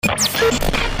Pete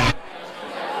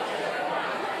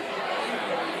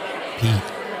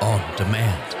on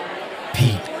demand.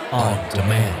 Pete on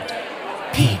demand.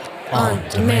 Pete on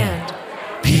demand.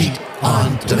 Pete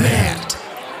on demand.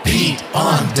 Pete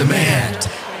on demand.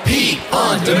 Pete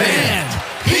on demand.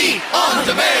 Pete on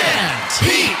demand.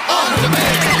 Pete on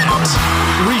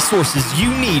demand. Resources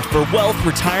you need for wealth,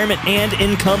 retirement, and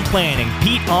income planning.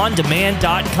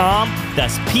 PeteOnDemand.com.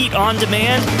 That's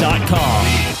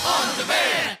PeteOnDemand.com.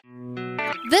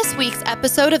 This week's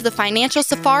episode of the Financial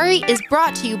Safari is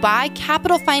brought to you by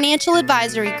Capital Financial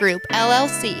Advisory Group,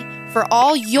 LLC, for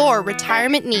all your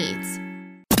retirement needs.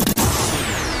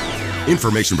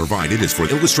 Information provided is for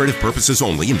illustrative purposes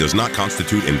only and does not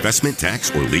constitute investment,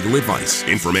 tax, or legal advice.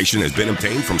 Information has been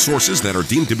obtained from sources that are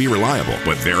deemed to be reliable,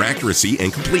 but their accuracy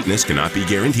and completeness cannot be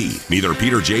guaranteed. Neither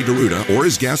Peter J. D'Arruda or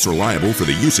his guests are liable for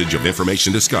the usage of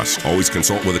information discussed. Always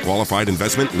consult with a qualified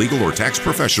investment, legal, or tax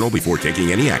professional before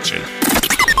taking any action.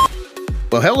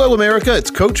 Well, hello, America. It's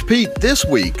Coach Pete. This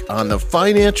week on the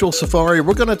Financial Safari,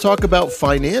 we're going to talk about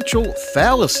financial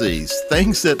fallacies,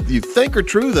 things that you think are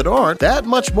true that aren't, that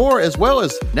much more, as well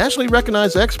as nationally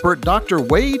recognized expert Dr.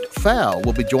 Wade Pfau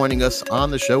will be joining us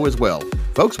on the show as well.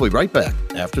 Folks, we'll be right back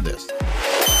after this.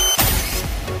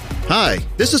 Hi,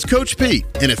 this is Coach Pete,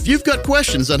 and if you've got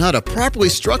questions on how to properly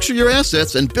structure your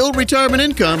assets and build retirement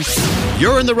income,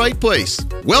 you're in the right place.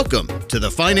 Welcome to the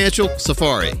Financial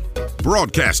Safari.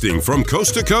 Broadcasting from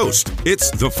coast to coast,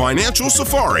 it's the Financial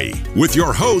Safari with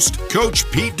your host, Coach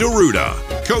Pete D'Arruda.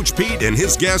 Coach Pete and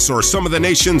his guests are some of the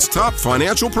nation's top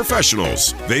financial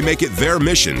professionals. They make it their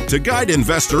mission to guide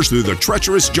investors through the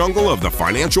treacherous jungle of the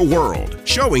financial world,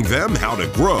 showing them how to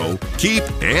grow, keep,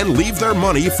 and leave their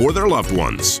money for their loved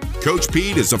ones. Coach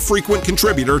Pete is a frequent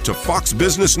contributor to Fox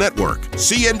Business Network,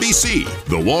 CNBC,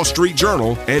 The Wall Street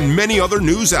Journal, and many other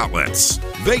news outlets.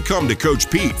 They come to Coach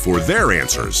Pete for their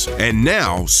answers, and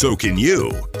now so can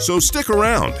you. So stick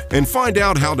around and find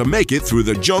out how to make it through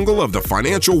the jungle of the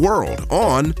financial world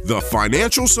on the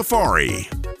Financial Safari.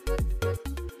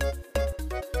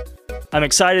 I'm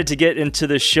excited to get into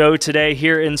the show today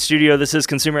here in studio. This is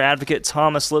consumer advocate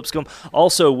Thomas Lipscomb.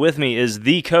 Also with me is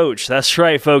the coach. That's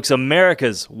right, folks,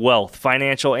 America's wealth,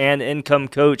 financial, and income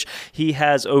coach. He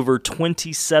has over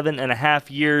 27 and a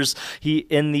half years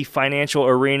in the financial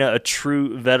arena, a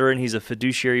true veteran. He's a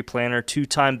fiduciary planner,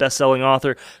 two-time best-selling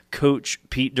author, Coach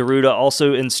Pete D'Arruda.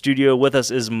 Also in studio with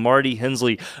us is Marty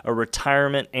Hensley, a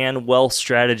retirement and wealth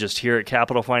strategist here at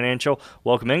Capital Financial.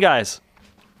 Welcome in, guys.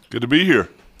 Good to be here.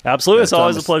 Absolutely. It's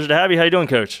always a pleasure to have you. How you doing,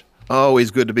 Coach?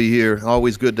 Always good to be here.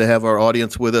 Always good to have our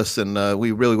audience with us, and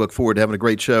we really look forward to having a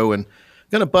great show. And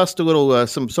going to bust a little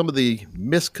some of the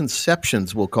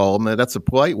misconceptions, we'll call them. That's a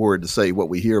polite word to say what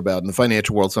we hear about in the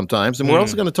financial world sometimes. And we're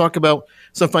also going to talk about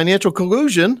some financial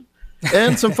collusion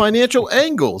and some financial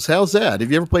angles. How's that? If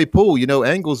you ever play pool, you know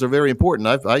angles are very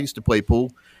important. I used to play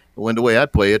pool. And the way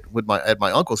I'd play it at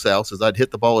my uncle's house is I'd hit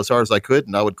the ball as hard as I could,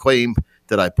 and I would claim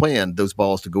that I planned those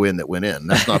balls to go in that went in.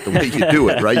 That's not the way you do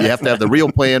it, right? You have to have the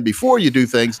real plan before you do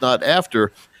things, not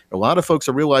after. A lot of folks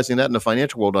are realizing that in the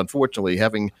financial world. Unfortunately,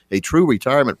 having a true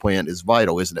retirement plan is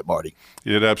vital, isn't it, Marty?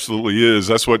 It absolutely is.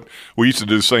 That's what we used to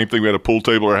do. The same thing. We had a pool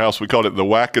table at our house. We called it the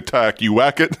whack attack. You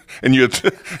whack it, and you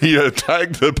attack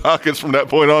the pockets from that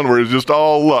point onward. It's just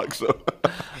all luck. So.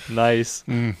 Nice.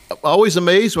 I'm always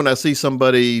amazed when I see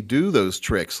somebody do those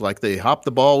tricks. Like they hop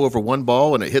the ball over one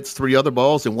ball and it hits three other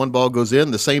balls and one ball goes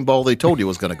in, the same ball they told you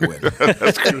was going to go in.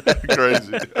 That's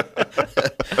crazy.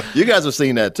 You guys have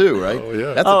seen that too, right? Oh,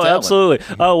 yeah. That's a talent. Absolutely.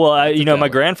 Oh, well, my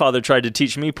grandfather tried to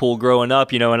teach me pool growing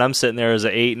up, and I'm sitting there as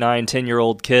an 8, 9,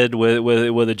 10-year-old kid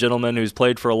with a gentleman who's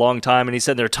played for a long time, and he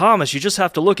said there, Thomas, you just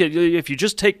have to look at, if you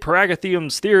just take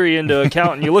Paragathium's theory into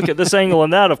account and you look at this angle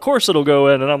and that, of course it'll go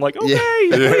in. And I'm like, okay,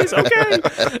 please, okay.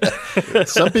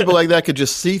 Some people like that could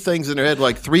just see things in their head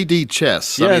like 3D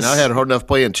chess. Yes. I mean, I had hard enough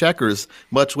playing checkers,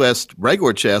 much less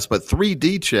regular chess, but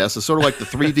 3D chess is sort of like the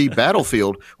 3D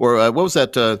battlefield, or what was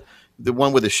that, the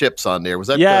one with the ships on there? Was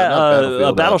that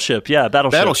a Battleship? Yeah,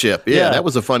 Battleship. Yeah, that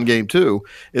was a fun game too.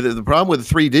 The problem with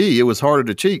the 3D, it was harder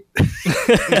to cheat.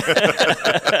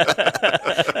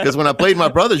 Because when I played my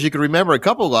brothers, you could remember a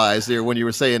couple lies there when you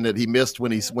were saying that he missed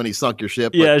when he sunk your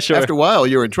ship. Yeah, but sure. After a while,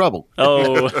 you're in trouble.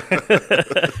 Oh.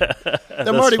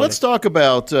 Now, Marty, let's talk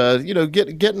about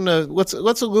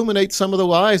let's illuminate some of the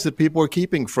lies that people are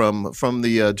keeping from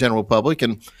the general public.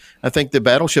 And I think the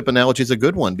Battleship analogy is a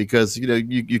good one because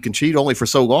you can cheat only for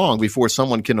so long before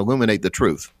someone can illuminate the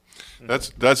truth.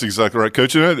 That's exactly right,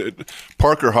 Coach. And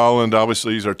Parker Holland,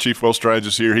 obviously, he's our chief wealth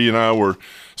strategist here. He and I were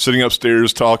sitting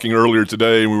upstairs talking earlier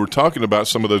today, and we were talking about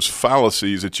some of those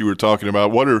fallacies that you were talking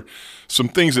about. What are some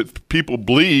things that people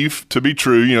believe to be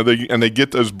true? You know, they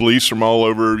get those beliefs from all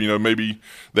over. You know, maybe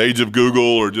the age of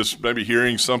Google, or just maybe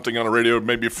hearing something on a radio,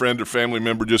 maybe a friend or family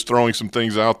member just throwing some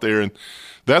things out there. And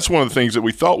that's one of the things that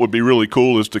we thought would be really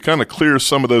cool, is to kind of clear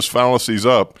some of those fallacies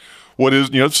up. What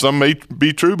is, some may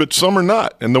be true, but some are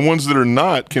not. And the ones that are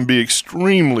not can be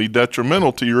extremely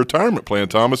detrimental to your retirement plan,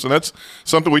 Thomas. And that's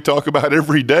something we talk about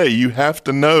every day. You have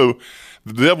to know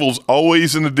the devil's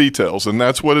always in the details. And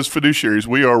that's what, as fiduciaries,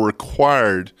 we are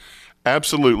required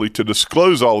absolutely to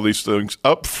disclose all of these things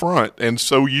up front, and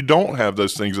so you don't have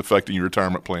those things affecting your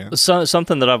retirement plan. So,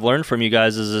 something that I've learned from you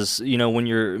guys is when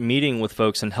you're meeting with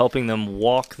folks and helping them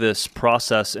walk this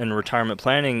process in retirement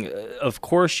planning, of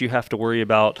course you have to worry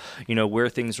about where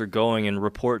things are going and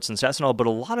reports and stats and all, but a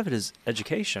lot of it is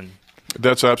education.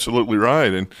 That's absolutely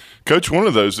right. And Coach, one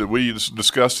of those that we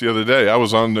discussed the other day, I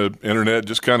was on the internet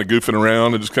just kind of goofing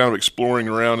around and just kind of exploring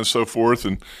around and so forth,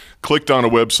 and clicked on a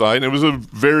website, and it was a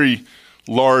very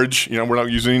large, we're not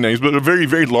using any names, but a very,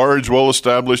 very large,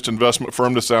 well-established investment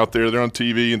firm that's out there. They're on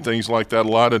TV and things like that a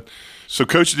lot. And so,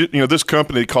 Coach, this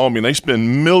company called me, and they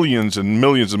spend millions and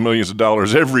millions and millions of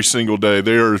dollars every single day.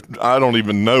 I don't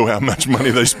even know how much money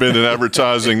they spend in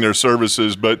advertising their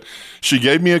services, but she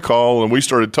gave me a call, and we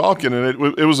started talking, and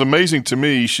it was amazing to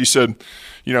me. She said,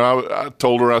 I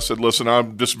told her, I said, listen,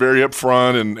 I'm just very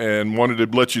upfront and wanted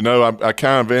to let you know I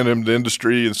kind of entered the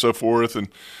industry and so forth, and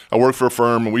I work for a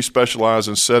firm, and we specialize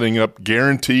in setting up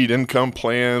guaranteed income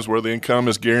plans where the income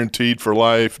is guaranteed for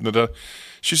life.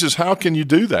 She says, how can you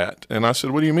do that? And I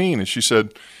said, what do you mean? And she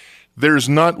said, there's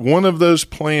not one of those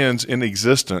plans in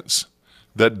existence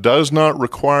that does not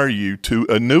require you to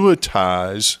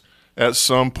annuitize at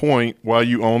some point while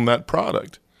you own that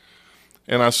product.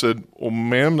 And I said, well,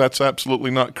 ma'am, that's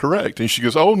absolutely not correct. And she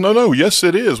goes, oh, no, yes,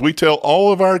 it is. We tell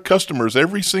all of our customers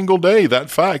every single day that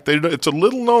fact. It's a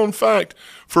little known fact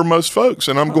for most folks.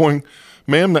 And I'm going,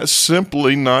 ma'am, that's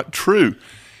simply not true.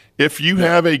 If you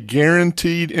have a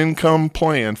guaranteed income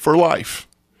plan for life,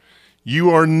 you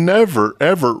are never,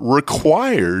 ever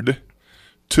required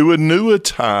to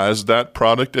annuitize that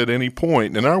product at any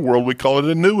point. In our world, we call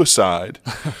it annuicide,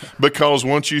 because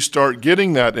once you start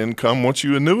getting that income, once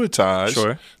you annuitize,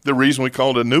 sure. The reason we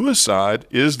call it annuicide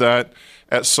is that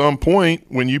at some point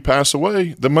when you pass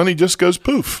away, the money just goes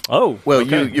poof. Oh, well,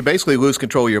 okay. you basically lose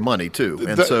control of your money too,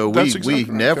 and so we exactly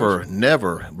right,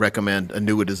 never recommend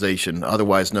annuitization,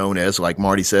 otherwise known as, like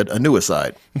Marty said,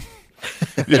 annuicide.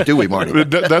 Do we, Marty?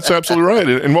 That's absolutely right.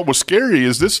 And what was scary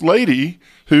is this lady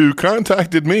who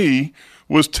contacted me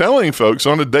was telling folks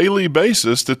on a daily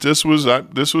basis that this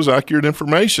was accurate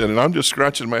information, and I'm just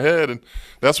scratching my head. And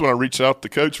that's when I reached out to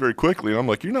Coach very quickly, and I'm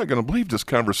like, "You're not going to believe this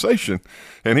conversation."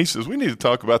 And he says, "We need to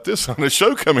talk about this on a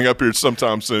show coming up here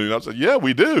sometime soon." I said, "Yeah,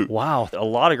 we do." Wow, a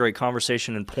lot of great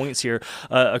conversation and points here.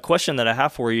 A question that I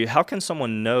have for you: how can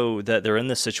someone know that they're in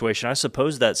this situation? I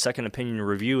suppose that second opinion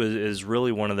review is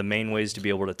really one of the main ways to be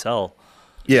able to tell.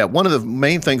 Yeah, one of the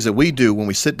main things that we do when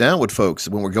we sit down with folks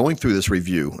when we're going through this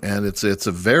review, and it's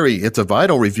a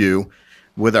vital review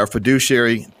with our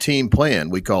fiduciary team plan,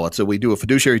 we call it. So we do a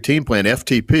fiduciary team plan,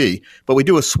 FTP, but we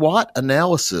do a SWOT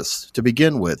analysis to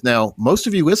begin with. Now, most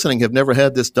of you listening have never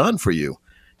had this done for you.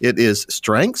 It is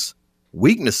strengths,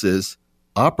 weaknesses,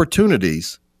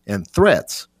 opportunities, and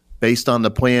threats based on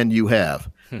the plan you have.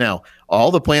 Now,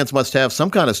 all the plans must have some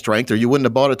kind of strength, or you wouldn't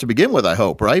have bought it to begin with, I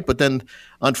hope, right? But then,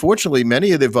 unfortunately,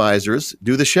 many of the advisors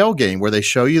do the shell game where they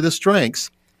show you the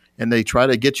strengths and they try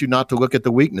to get you not to look at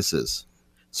the weaknesses.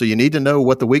 So you need to know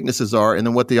what the weaknesses are and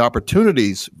then what the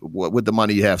opportunities with the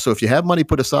money you have. So if you have money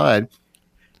put aside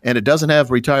and it doesn't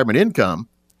have retirement income,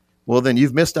 well, then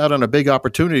you've missed out on a big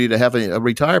opportunity to have a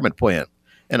retirement plan.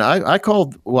 And I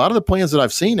call a lot of the plans that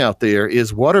I've seen out there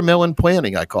is watermelon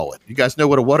planning, I call it. You guys know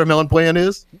what a watermelon plan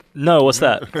is? No, what's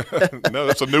that? No,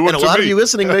 that's a new one and to a lot me. of you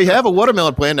listening may have a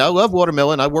watermelon plan. I love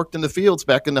watermelon. I worked in the fields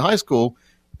back in the high school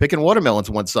picking watermelons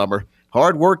one summer.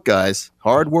 Hard work, guys.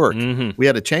 Hard work. Mm-hmm. We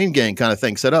had a chain gang kind of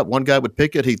thing set up. One guy would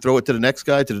pick it. He'd throw it to the next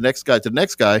guy, to the next guy, to the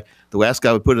next guy. The last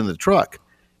guy would put it in the truck.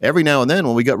 Every now and then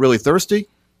when we got really thirsty,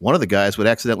 one of the guys would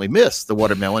accidentally miss the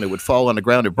watermelon. It would fall on the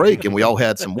ground and break, and we all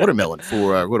had some watermelon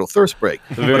for our little thirst break.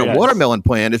 But a watermelon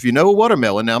plan, if you know a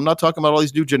watermelon, now I'm not talking about all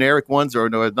these new generic ones or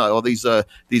not all these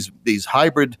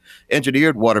hybrid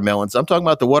engineered watermelons. I'm talking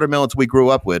about the watermelons we grew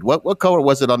up with. What color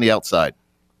was it on the outside?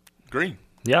 Green.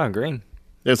 Yeah, green.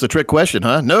 It's a trick question,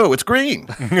 huh? No, it's green.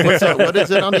 What is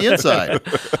it on the inside?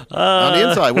 On the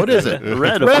inside, what is it?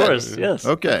 Red, of course, yes.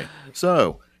 Okay,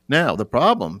 so Now, the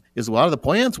problem is a lot of the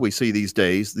plans we see these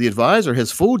days, the advisor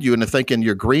has fooled you into thinking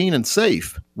you're green and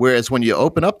safe, whereas when you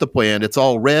open up the plan, it's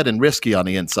all red and risky on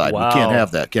the inside. Wow. We can't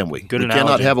have that, can we? Good we analogy.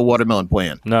 cannot have a watermelon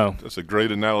plan. No. That's a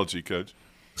great analogy, Coach.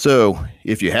 So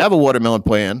if you have a watermelon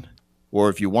plan, or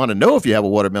if you want to know if you have a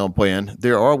watermelon plan,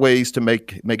 there are ways to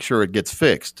make sure it gets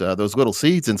fixed. Those little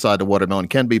seeds inside the watermelon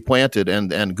can be planted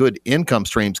and good income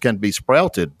streams can be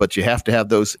sprouted, but you have to have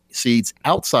those seeds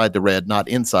outside the red, not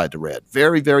inside the red.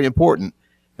 Very, very important.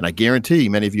 And I guarantee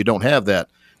many of you don't have that.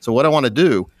 So what I want to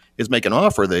do is make an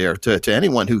offer there to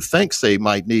anyone who thinks they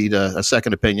might need a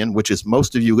second opinion, which is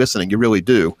most of you listening, you really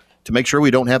do, to make sure we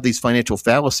don't have these financial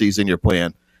fallacies in your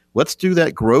plan. Let's do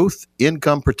that growth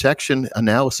income protection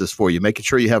analysis for you, making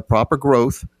sure you have proper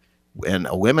growth and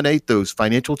eliminate those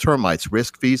financial termites,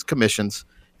 risk, fees, commissions,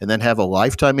 and then have a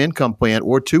lifetime income plan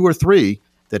or 2 or 3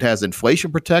 that has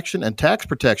inflation protection and tax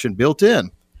protection built in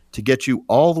to get you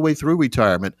all the way through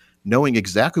retirement, knowing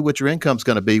exactly what your income is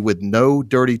going to be with no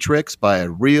dirty tricks by a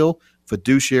real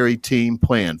fiduciary team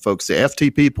plan. Folks, the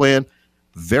FTP plan,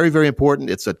 very, very important.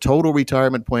 It's a total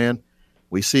retirement plan.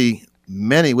 We see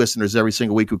many listeners every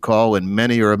single week who call, and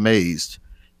many are amazed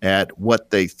at what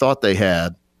they thought they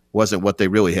had wasn't what they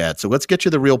really had. So let's get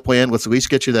you the real plan. Let's at least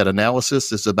get you that analysis.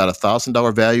 This is about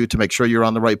 $1,000 value to make sure you're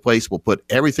on the right place. We'll put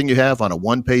everything you have on a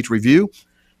one-page review,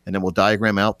 and then we'll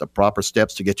diagram out the proper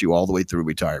steps to get you all the way through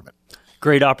retirement.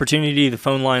 Great opportunity. The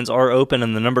phone lines are open,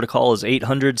 and the number to call is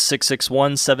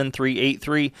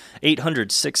 800-661-7383,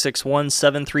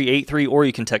 800-661-7383, or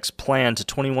you can text PLAN to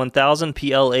 21,000,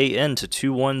 PLAN to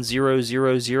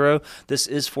 21000. This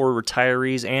is for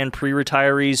retirees and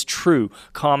pre-retirees. True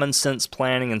common sense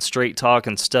planning and straight talk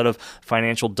instead of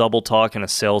financial double talk and a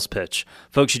sales pitch.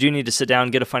 Folks, you do need to sit down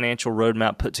and get a financial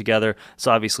roadmap put together. It's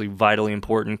obviously vitally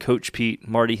important. Coach Pete,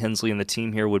 Marty Hensley, and the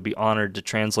team here would be honored to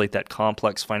translate that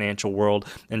complex financial world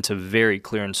into very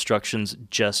clear instructions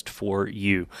just for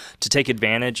you. To take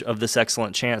advantage of this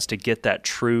excellent chance to get that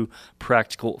true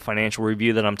practical financial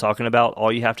review that I'm talking about,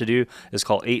 all you have to do is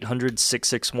call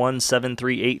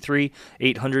 800-661-7383,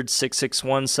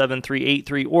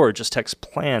 800-661-7383, or just text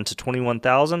PLAN to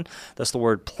 21,000. That's the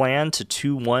word PLAN to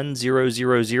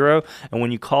 21000. And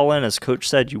when you call in, as Coach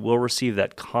said, you will receive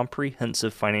that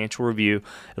comprehensive financial review.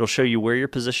 It'll show you where you're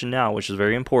positioned now, which is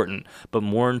very important. But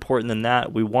more important than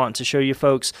that, we want to show you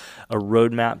folks a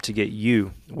roadmap to get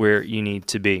you where you need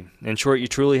to be. In short, you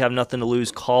truly have nothing to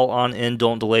lose. Call on in.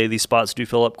 Don't delay. These spots do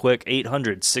fill up quick.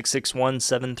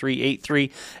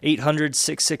 800-661-7383,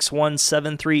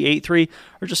 800-661-7383,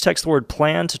 or just text the word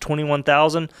PLAN to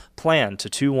 21,000, PLAN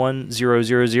to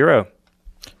 21000.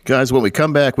 Guys, when we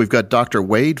come back, we've got Dr.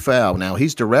 Wade Pfau. Now,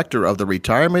 he's director of the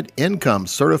Retirement Income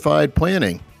Certified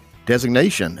Planning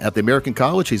designation at the American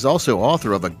College. He's also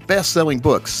author of a best-selling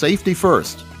book, Safety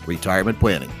First, Retirement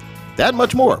Planning. That and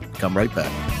much more. Come right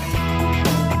back.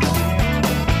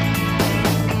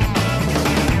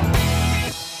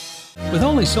 With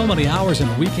only so many hours in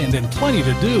a weekend and plenty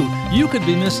to do, you could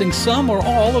be missing some or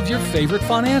all of your favorite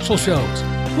financial shows.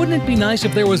 Wouldn't it be nice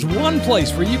if there was one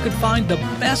place where you could find the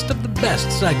best of the best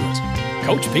segments?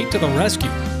 Coach Pete to the rescue.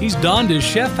 He's donned his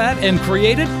chef hat and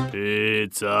created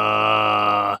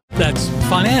Pizza. That's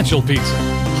Financial Pizza.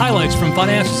 Highlights from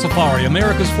Financial Safari,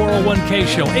 America's 401k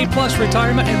show, A-Plus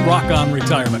Retirement, and Rock On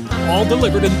Retirement. All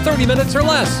delivered in 30 minutes or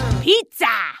less. Pizza!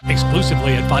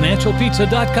 Exclusively at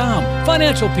FinancialPizza.com.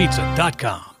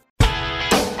 FinancialPizza.com.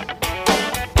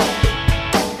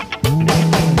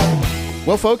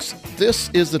 Well, folks, this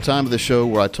is the time of the show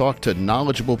where I talk to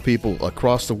knowledgeable people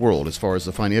across the world as far as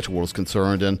the financial world is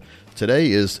concerned, and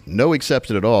today is no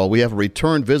exception at all. We have a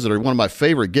return visitor, one of my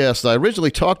favorite guests. I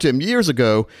originally talked to him years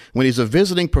ago when he's a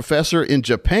visiting professor in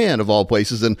Japan, of all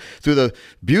places, and through the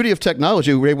beauty of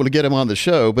technology, we were able to get him on the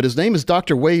show, but his name is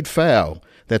Dr. Wade Pfau.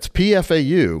 That's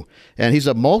PFAU, and he's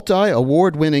a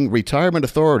multi-award-winning retirement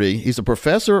authority. He's a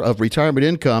professor of retirement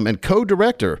income and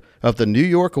co-director of the New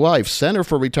York Life Center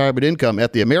for Retirement Income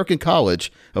at the American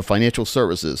College of Financial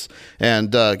Services.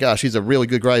 And gosh, he's a really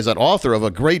good guy. He's an author of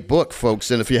a great book, folks,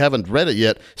 and if you haven't read it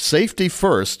yet, Safety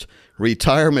First,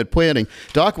 Retirement Planning.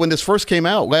 Doc, when this first came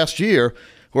out last year,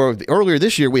 or earlier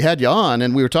this year, we had you on,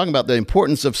 and we were talking about the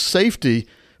importance of safety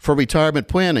for retirement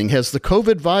planning. Has the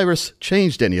COVID virus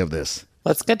changed any of this?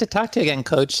 Well, it's good to talk to you again,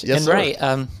 Coach. Yes, and sir. Right.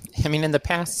 I mean, in the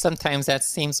past, sometimes that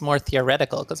seems more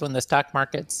theoretical because when the stock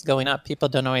market's going up, people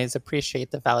don't always appreciate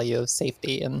the value of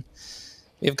safety. And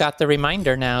we've got the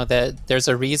reminder now that there's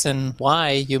a reason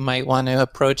why you might want to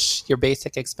approach your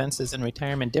basic expenses in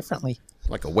retirement differently.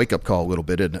 Like a wake-up call a little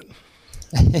bit, isn't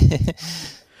it?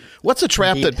 What's a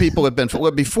trap that people have been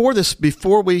before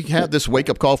we have this wake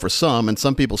up call for some, and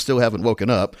some people still haven't woken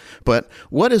up? But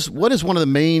what is one of the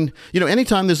main?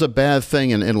 Anytime there's a bad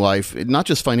thing in life, not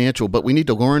just financial, but we need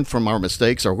to learn from our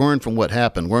mistakes or learn from what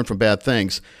happened, learn from bad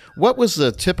things. What was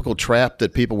the typical trap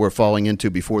that people were falling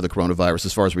into before the coronavirus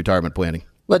as far as retirement planning?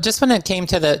 Well, just when it came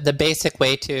to the basic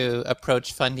way to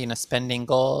approach funding a spending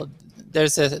goal,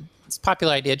 there's it's a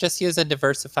popular idea, just use a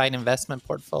diversified investment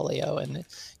portfolio. And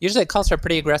usually it calls for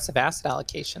pretty aggressive asset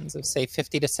allocations of, say,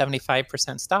 50 to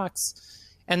 75% stocks.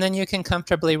 And then you can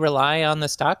comfortably rely on the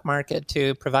stock market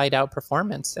to provide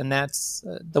outperformance. And that's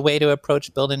the way to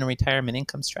approach building a retirement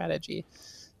income strategy.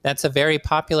 That's a very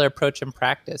popular approach in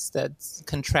practice that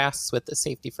contrasts with the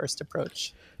safety first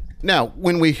approach. Now,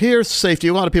 when we hear safety,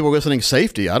 a lot of people are listening,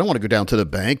 safety. I don't want to go down to the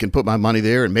bank and put my money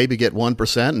there and maybe get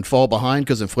 1% and fall behind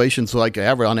because inflation's on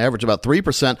average about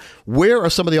 3%. Where are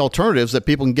some of the alternatives that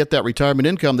people can get that retirement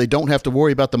income? They don't have to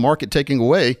worry about the market taking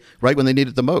away right when they need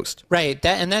it the most. Right.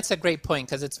 And that's a great point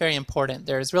because it's very important.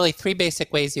 There's really three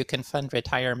basic ways you can fund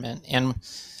retirement. And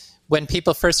when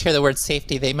people first hear the word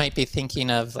safety, they might be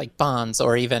thinking of like bonds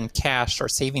or even cash or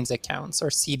savings accounts or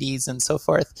CDs and so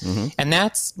forth. Mm-hmm. And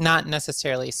that's not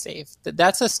necessarily safe.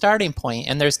 That's a starting point.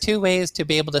 And there's two ways to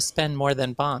be able to spend more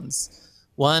than bonds.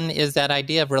 One is that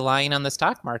idea of relying on the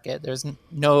stock market. There's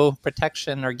no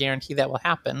protection or guarantee that will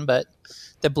happen, but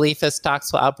the belief is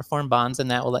stocks will outperform bonds and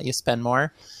that will let you spend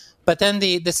more. But then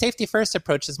the safety first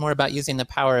approach is more about using the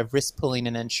power of risk pooling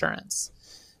and insurance.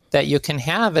 That you can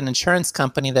have an insurance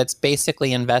company that's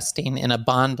basically investing in a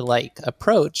bond-like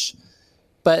approach,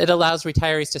 but it allows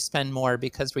retirees to spend more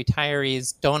because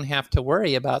retirees don't have to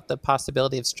worry about the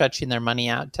possibility of stretching their money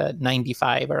out to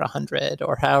 95 or 100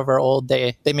 or however old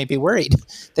they may be worried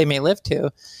they may live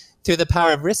to. Through the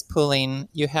power of risk pooling,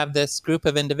 you have this group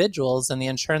of individuals and the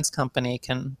insurance company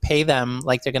can pay them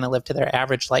like they're going to live to their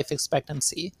average life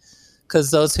expectancy.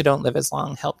 Because those who don't live as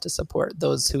long help to support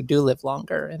those who do live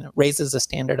longer, and it raises the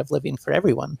standard of living for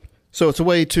everyone. So it's a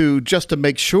way to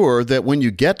make sure that when you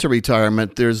get to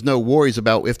retirement, there's no worries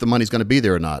about if the money's going to be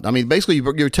there or not. I mean, basically,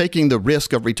 you're taking the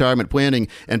risk of retirement planning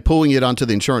and pulling it onto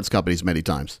the insurance companies many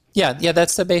times. Yeah,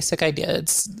 that's the basic idea.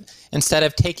 It's instead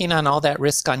of taking on all that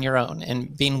risk on your own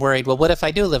and being worried, well, what if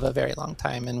I do live a very long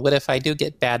time? And what if I do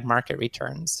get bad market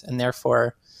returns? And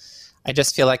therefore, I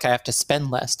just feel like I have to spend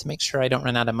less to make sure I don't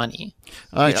run out of money.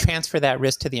 You transfer that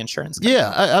risk to the insurance company. Yeah,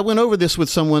 I went over this with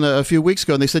someone a few weeks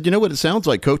ago, and they said, you know what it sounds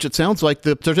like, Coach? It sounds like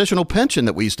the traditional pension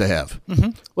that we used to have.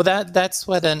 Mm-hmm. Well, that's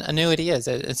what an annuity is.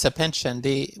 It's a pension.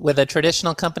 With a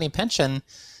traditional company pension,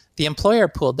 the employer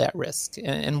pooled that risk,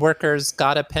 and workers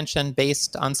got a pension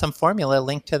based on some formula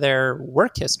linked to their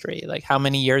work history, like how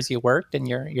many years you worked and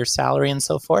your salary and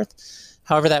so forth.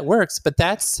 However that works, but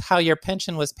that's how your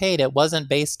pension was paid. It wasn't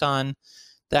based on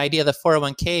the idea of the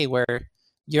 401k where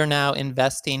you're now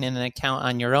investing in an account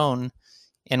on your own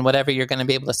and whatever you're going to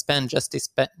be able to spend,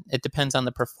 it depends on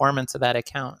the performance of that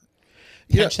account.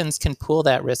 Pensions can pool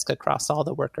that risk across all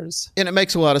the workers. And it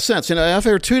makes a lot of sense. And I've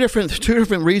heard two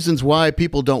different reasons why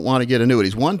people don't want to get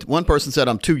annuities. One person said,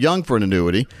 I'm too young for an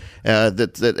annuity, and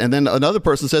then another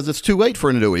person says it's too late for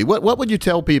an annuity. What would you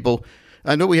tell people?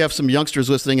 I know we have some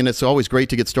youngsters listening, and it's always great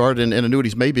to get started, and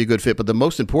annuities may be a good fit. But the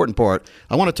most important part,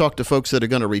 I want to talk to folks that are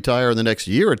going to retire in the next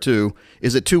year or two.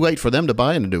 Is it too late for them to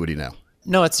buy an annuity now?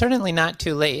 No, it's certainly not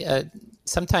too late.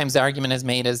 Sometimes the argument is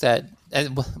made is that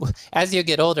as you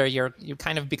get older, you're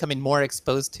kind of becoming more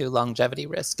exposed to longevity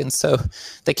risk. And so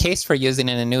the case for using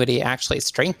an annuity actually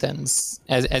strengthens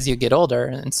as you get older.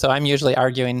 And so I'm usually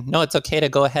arguing, no, it's okay to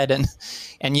go ahead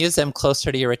and use them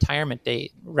closer to your retirement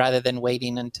date rather than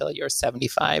waiting until you're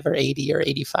 75 or 80 or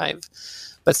 85.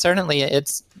 But certainly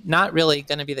it's not really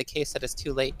going to be the case that it's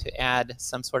too late to add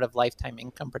some sort of lifetime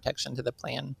income protection to the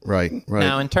plan. Right.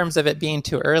 Now, in terms of it being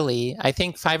too early, I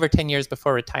think 5 or 10 years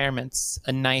before retirement's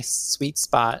a nice sweet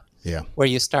spot where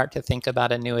you start to think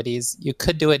about annuities. You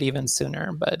could do it even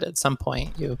sooner, but at some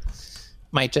point you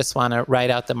might just want to ride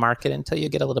out the market until you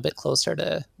get a little bit closer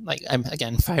to,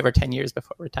 5 or 10 years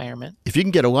before retirement. If you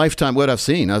can get a lifetime, what I've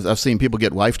seen people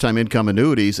get lifetime income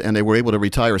annuities, and they were able to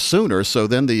retire sooner. So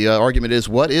then the argument is,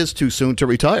 what is too soon to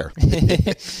retire?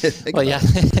 Well, yeah.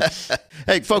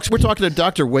 Hey, folks, we're talking to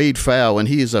Dr. Wade Pfau, and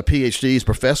he is a PhD. He's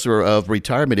professor of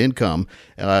retirement income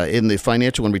in the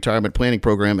Financial and Retirement Planning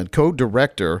Program and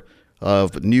co-director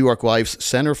of New York Life's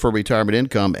Center for Retirement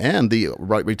Income and the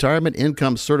Retirement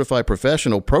Income Certified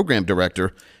Professional Program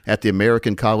Director at the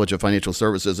American College of Financial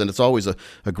Services. And it's always a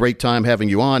great time having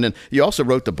you on. And you also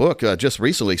wrote the book just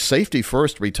recently, Safety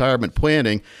First Retirement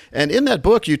Planning. And in that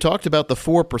book, you talked about the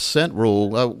 4%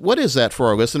 rule. What is that for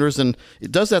our listeners, and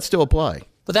does that still apply?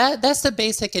 Well, that's the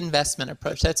basic investment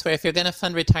approach. That's where if you're going to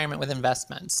fund retirement with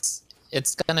investments,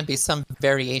 it's going to be some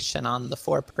variation on the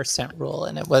 4% rule.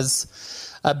 And it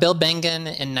was Bill Bengen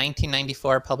in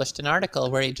 1994 published an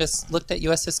article where he just looked at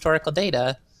U.S. historical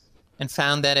data and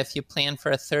found that if you plan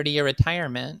for a 30-year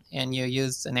retirement and you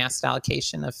use an asset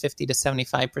allocation of 50 to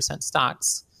 75%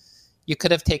 stocks, you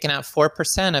could have taken out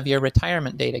 4% of your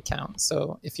retirement date account.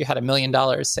 So if you had $1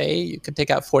 million, say, you could take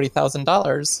out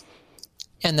 $40,000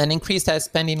 and then increase that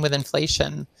spending with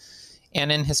inflation.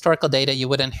 And in historical data, you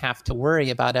wouldn't have to worry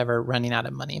about ever running out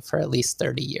of money for at least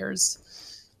 30 years.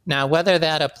 Now, whether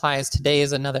that applies today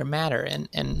is another matter.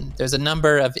 And there's a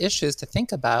number of issues to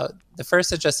think about. The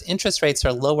first is just interest rates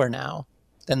are lower now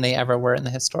than they ever were in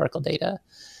the historical data.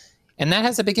 And that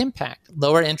has a big impact.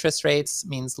 Lower interest rates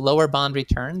means lower bond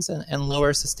returns and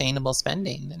lower sustainable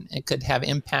spending. And it could have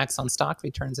impacts on stock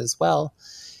returns as well.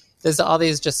 There's all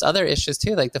these just other issues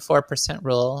too, like the 4%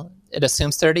 rule. It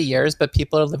assumes 30 years, but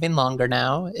people are living longer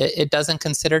now. It doesn't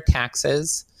consider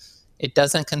taxes. It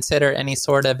doesn't consider any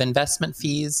sort of investment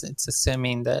fees. It's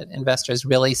assuming that investors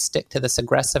really stick to this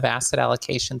aggressive asset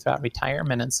allocation throughout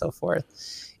retirement and so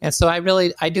forth. And so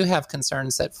I do have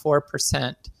concerns that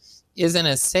 4% isn't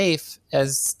as safe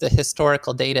as the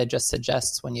historical data just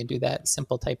suggests when you do that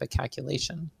simple type of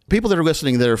calculation. People that are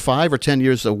listening that are 5 or 10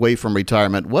 years away from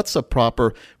retirement, what's a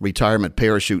proper retirement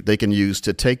parachute they can use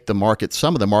to take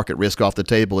some of the market risk off the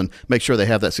table and make sure they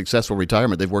have that successful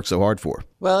retirement they've worked so hard for?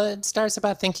 Well, it starts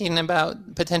about thinking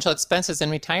about potential expenses in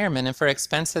retirement. And for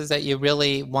expenses that you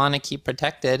really want to keep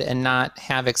protected and not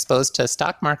have exposed to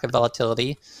stock market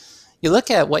volatility, you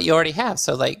look at what you already have.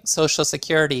 So like Social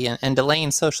Security and delaying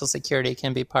Social Security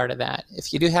can be part of that.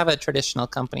 If you do have a traditional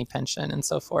company pension and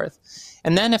so forth.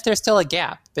 And then if there's still a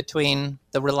gap between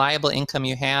the reliable income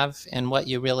you have and what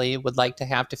you really would like to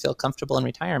have to feel comfortable in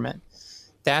retirement,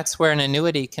 that's where an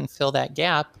annuity can fill that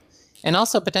gap and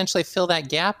also potentially fill that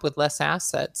gap with less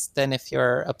assets than if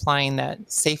you're applying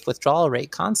that safe withdrawal rate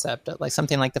concept, like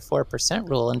something like the 4%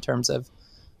 rule in terms of,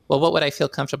 well, what would I feel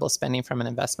comfortable spending from an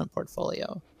investment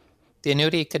portfolio? The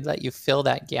annuity could let you fill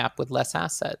that gap with less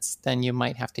assets than you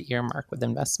might have to earmark with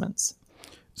investments.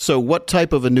 So what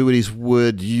type of annuities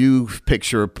would you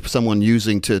picture someone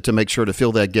using to make sure to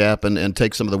fill that gap and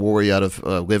take some of the worry out of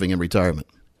living in retirement?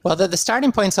 Well, the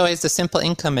starting point is always the simple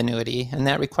income annuity, and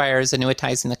that requires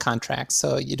annuitizing the contract.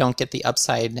 So you don't get the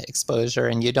upside exposure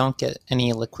and you don't get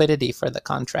any liquidity for the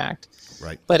contract.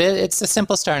 Right. But it's a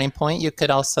simple starting point. You could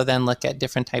also then look at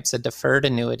different types of deferred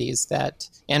annuities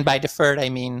and by deferred, I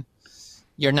mean,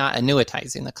 you're not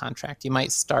annuitizing the contract. You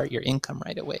might start your income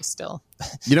right away still.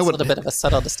 You know it's a little bit of a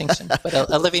subtle distinction, but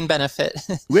a living benefit.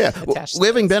 Yeah,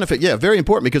 living benefit. Yeah, very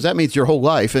important because that means your whole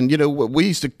life. And, what we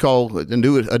used to call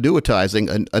annuitizing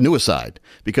an annuicide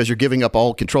because you're giving up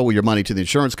all control of your money to the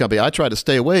insurance company. I try to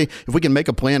stay away. If we can make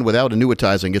a plan without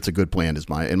annuitizing, it's a good plan,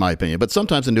 in my opinion. But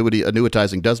sometimes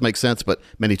annuitizing does make sense, but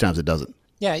many times it doesn't.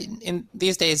 Yeah, in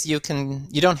these days you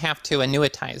don't have to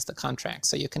annuitize the contract,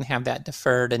 so you can have that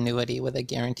deferred annuity with a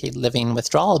guaranteed living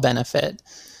withdrawal benefit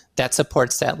that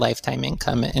supports that lifetime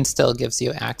income and still gives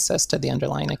you access to the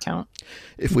underlying account.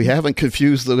 If we haven't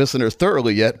confused the listener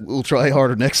thoroughly yet, we'll try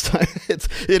harder next time.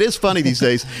 It is funny these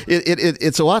days.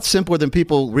 It's a lot simpler than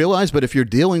people realize, but if you're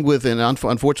dealing with, and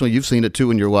unfortunately you've seen it too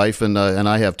in your life, and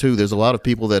I have too, there's a lot of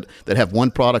people that have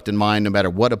one product in mind no matter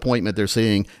what appointment they're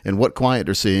seeing and what client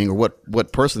they're seeing or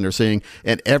what person they're seeing,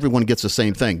 and everyone gets the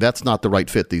same thing. That's not the right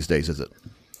fit these days, is it?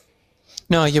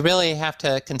 No, you really have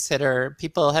to consider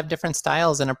people have different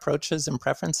styles and approaches and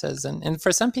preferences. And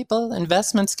for some people,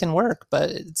 investments can work,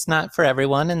 but it's not for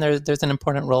everyone. And there's an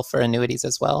important role for annuities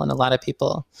as well. And a lot of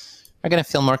people are going to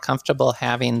feel more comfortable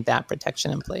having that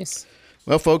protection in place.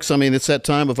 Well, folks, it's that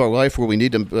time of our life where we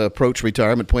need to approach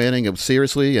retirement planning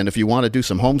seriously. And if you want to do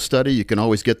some home study, you can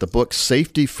always get the book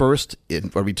Safety First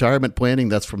in Retirement Planning.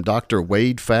 That's from Dr.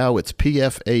 Wade Pfau. It's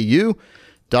PFAU.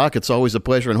 Doc, it's always a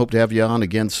pleasure and hope to have you on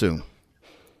again soon.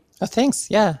 Oh, thanks.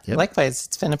 Yeah, Yep. Likewise.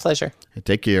 It's been a pleasure.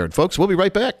 Take care. And folks, we'll be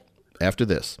right back after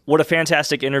this. What a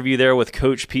fantastic interview there with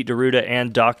Coach Pete D'Arruda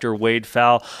and Dr. Wade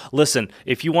Pfau. Listen,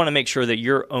 if you want to make sure that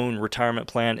your own retirement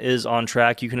plan is on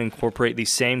track, you can incorporate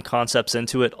these same concepts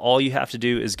into it. All you have to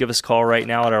do is give us a call right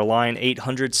now at our line,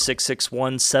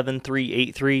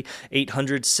 800-661-7383,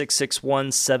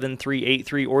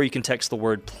 800-661-7383, or you can text the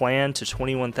word PLAN to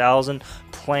 21,000,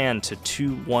 PLAN to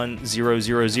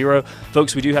 21000.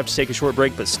 Folks, we do have to take a short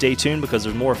break, but stay tuned because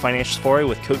there's more Financial Safari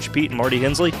with Coach Pete and Marty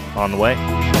Hensley on the way.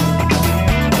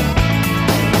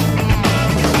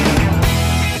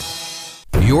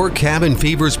 Your cabin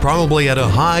fever's probably at a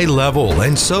high level,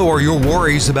 and so are your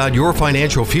worries about your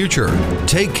financial future.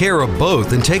 Take care of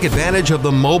both and take advantage of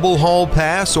the mobile hall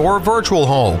pass or virtual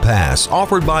hall pass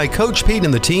offered by Coach Pete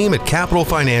and the team at Capital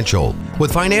Financial.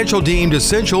 With financial deemed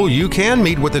essential, you can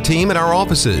meet with the team at our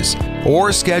offices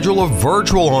or schedule a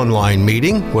virtual online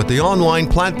meeting with the online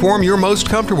platform you're most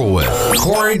comfortable with.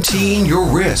 Quarantine your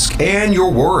risk and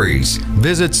your worries.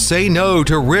 Visit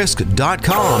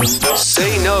SayNoToRisk.com.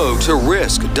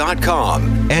 SayNoToRisk.com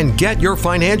and get your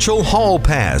financial hall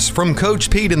pass from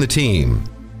Coach Pete and the team.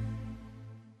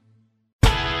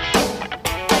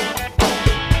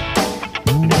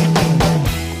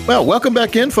 Well, welcome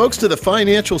back in, folks, to the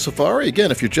Financial Safari. Again,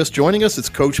 if you're just joining us, it's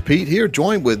Coach Pete here,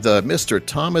 joined with Mr.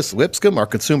 Thomas Lipscomb, our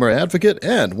consumer advocate,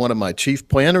 and one of my chief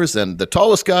planners and the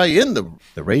tallest guy in the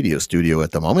radio studio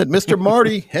at the moment, Mr.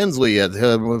 Marty Hensley,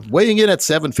 weighing in at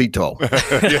 7 feet tall. Good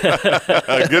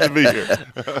to be here.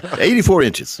 84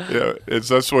 inches. Yeah,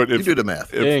 that's what. You do the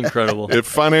math. Incredible. If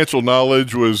financial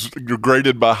knowledge was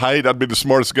graded by height, I'd be the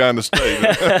smartest guy in the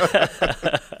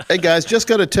state. Hey, guys, just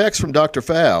got a text from Dr.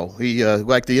 Fowl. He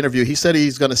liked the interview. He said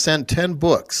he's going to send 10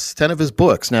 of his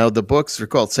books. Now, the books are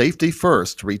called Safety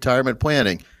First, Retirement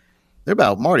Planning. They're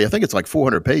about, Marty, I think it's like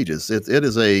 400 pages. It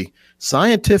is a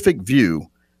scientific view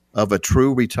of a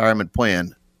true retirement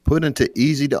plan put into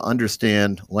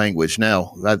easy-to-understand language.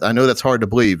 Now, I know that's hard to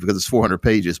believe because it's 400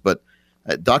 pages, but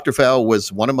Dr. Fowl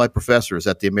was one of my professors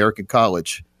at the American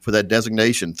College for that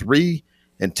designation. 3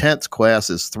 intense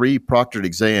classes, 3 proctored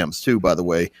exams, too, by the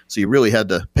way. So you really had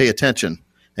to pay attention.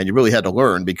 And you really had to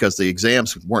learn because the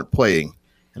exams weren't playing.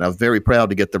 And I'm very proud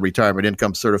to get the Retirement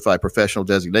Income Certified Professional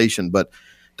designation. But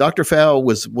Dr. Fowl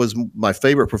was my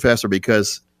favorite professor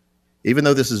because even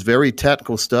though this is very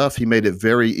technical stuff, he made it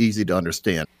very easy to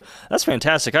understand. That's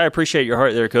fantastic. I appreciate your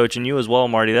heart there, Coach, and you as well,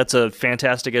 Marty. That's a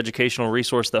fantastic educational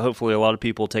resource that hopefully a lot of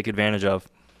people take advantage of.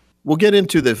 We'll get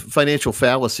into the financial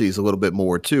fallacies a little bit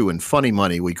more, too, and funny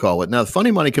money, we call it. Now, funny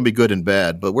money can be good and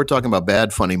bad, but we're talking about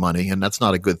bad funny money, and that's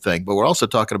not a good thing. But we're also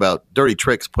talking about dirty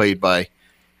tricks played by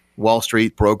Wall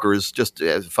Street brokers, just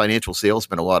financial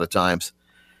salesmen a lot of times.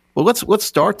 Well, let's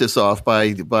start this off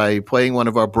by playing one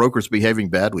of our Brokers Behaving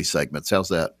Badly segments. How's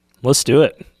that? Let's do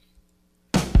it.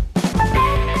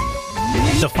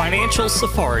 The Financial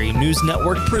Safari News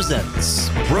Network presents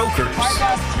Brokers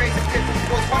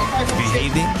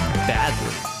Behaving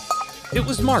Badly. It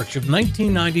was March of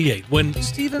 1998 when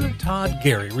Stephen Todd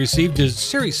Gary received his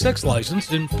Series 6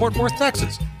 license in Fort Worth,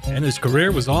 Texas, and his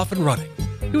career was off and running.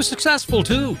 He was successful,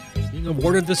 too, being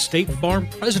awarded the State Farm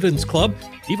President's Club,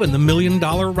 even the $1 Million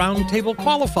Round Table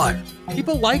Qualifier.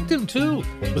 People liked him, too,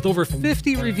 with over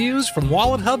 50 reviews from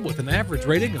WalletHub with an average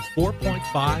rating of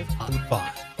 4.5 out of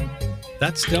 5.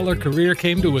 That stellar career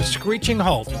came to a screeching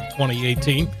halt in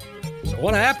 2018. So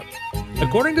what happened?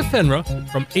 According to FINRA,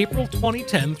 from April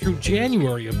 2010 through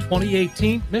January of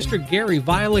 2018, Mr. Gary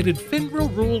violated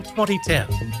FINRA Rule 2010.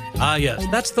 Ah, yes,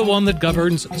 that's the one that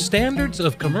governs standards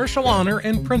of commercial honor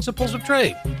and principles of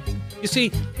trade. You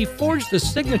see, he forged the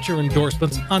signature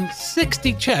endorsements on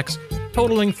 60 checks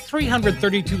totaling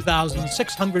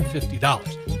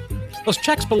 $332,650. Those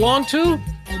checks belonged to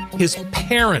his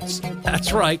parents.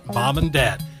 That's right, Mom and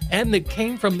Dad. And they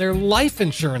came from their life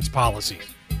insurance policies.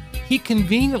 He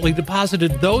conveniently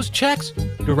deposited those checks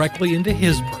directly into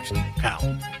his personal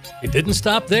account. It didn't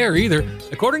stop there either.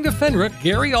 According to FINRA,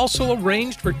 Gary also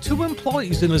arranged for 2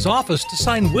 employees in his office to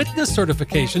sign witness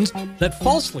certifications that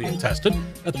falsely attested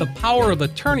that the power of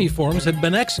attorney forms had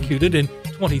been executed in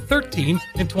 2013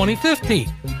 and 2015.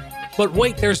 But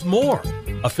wait, there's more.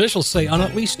 Officials say on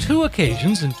at least 2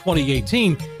 occasions in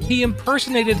 2018, he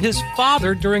impersonated his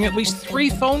father during at least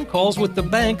 3 phone calls with the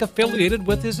bank affiliated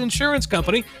with his insurance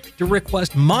company to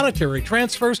request monetary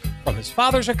transfers from his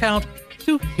father's account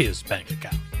to his bank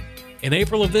account. In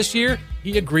April of this year,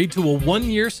 he agreed to a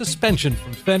 1-year suspension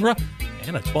from FINRA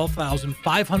and a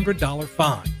 $12,500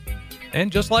 fine.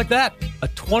 And just like that, a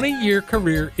 20-year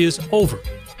career is over.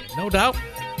 And no doubt,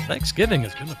 Thanksgiving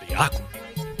is going to be awkward.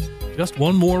 Just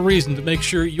one more reason to make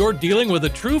sure you're dealing with a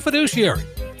true fiduciary.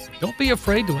 Don't be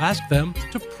afraid to ask them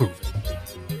to prove it.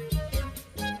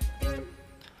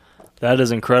 That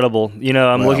is incredible. You know,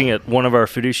 I'm looking at one of our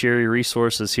fiduciary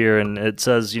resources here, and it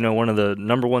says, you know, one of the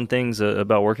number one things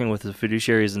about working with a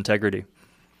fiduciary is integrity.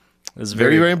 It's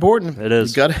very, very important. It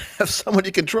is. You've got to have someone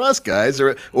you can trust, guys,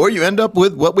 or you end up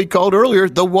with what we called earlier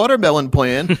the watermelon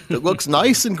plan that looks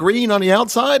nice and green on the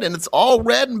outside, and it's all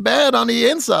red and bad on the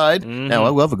inside. Mm-hmm. Now, I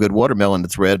love a good watermelon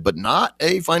that's red, but not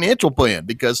a financial plan,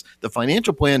 because the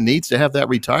financial plan needs to have that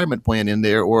retirement plan in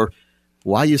there, or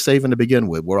why are you saving to begin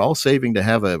with? We're all saving to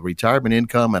have a retirement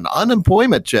income, an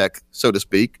unemployment check, so to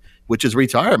speak, which is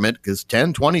retirement, because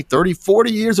 10, 20, 30,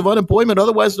 40 years of unemployment,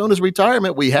 otherwise known as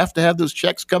retirement, we have to have those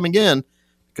checks coming in,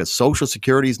 because Social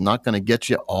Security is not going to get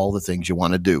you all the things you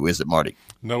want to do, is it, Marty?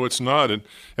 No, it's not. And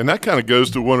that kind of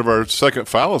goes to one of our second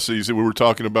fallacies that we were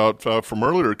talking about from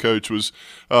earlier, Coach, was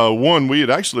one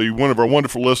of our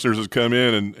wonderful listeners has come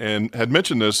in and had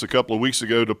mentioned this a couple of weeks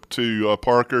ago to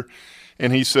Parker.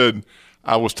 And he said,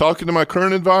 I was talking to my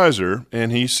current advisor,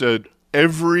 and he said,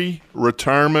 every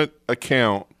retirement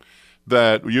account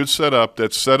that you'd set up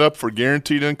that's set up for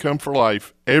guaranteed income for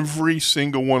life, every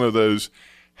single one of those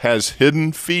has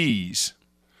hidden fees.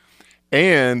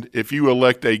 And if you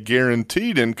elect a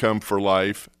guaranteed income for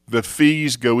life, the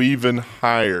fees go even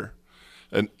higher.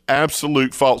 An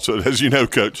absolute falsehood, as you know,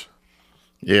 Coach.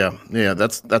 Yeah,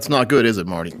 that's not good, is it,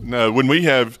 Marty? No,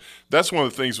 that's one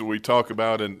of the things that we talk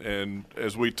about, and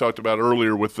as we talked about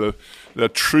earlier with the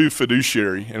true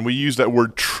fiduciary, and we use that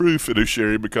word true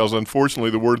fiduciary because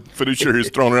unfortunately the word fiduciary is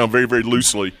thrown around very, very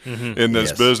loosely in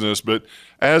this business. But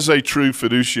as a true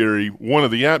fiduciary, one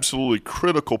of the absolutely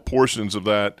critical portions of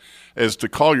that is to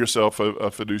call yourself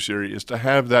a fiduciary is to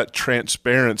have that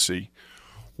transparency.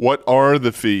 What are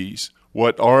the fees?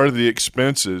 What are the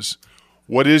expenses?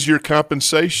 What is your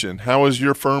compensation? How is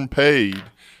your firm paid?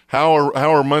 How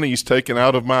are monies taken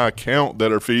out of my account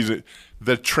that are fees?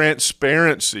 The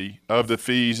transparency of the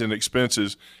fees and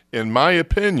expenses, in my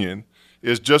opinion,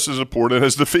 is just as important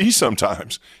as the fees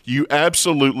sometimes. You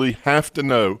absolutely have to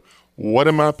know, what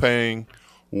am I paying?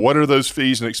 What are those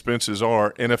fees and expenses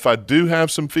are? And if I do have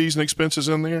some fees and expenses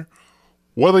in there,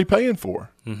 what are they paying for?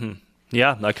 Mm-hmm.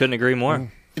 Yeah, I couldn't agree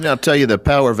more. I'll tell you the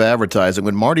power of advertising.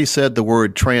 When Marty said the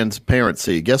word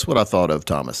transparency, guess what I thought of,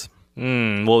 Thomas?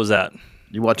 What was that?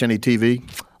 You watch any TV?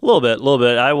 A little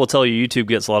bit. I will tell you, YouTube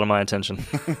gets a lot of my attention.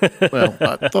 Well,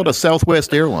 I thought of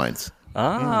Southwest Airlines.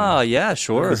 Yeah,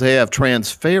 sure. Because they have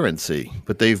transparency,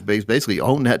 but they've basically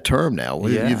owned that term now.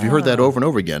 Yeah. You've heard that over and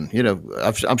over again.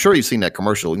 I'm sure you've seen that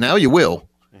commercial. Now you will,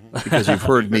 because you've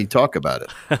heard me talk about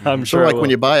it. I'm sure. So when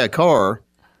you buy a car,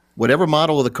 whatever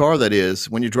model of the car that is,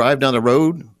 when you drive down the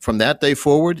road, from that day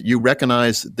forward, you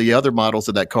recognize the other models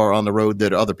of that car on the road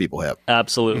that other people have.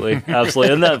 Absolutely.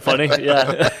 Isn't that funny?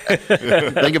 Yeah.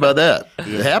 Think about that.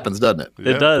 It happens, doesn't it?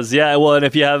 It does. Yeah. Well, and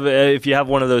if you have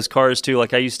one of those cars too,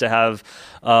 like I used to have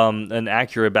an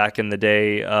Acura back in the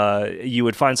day, you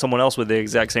would find someone else with the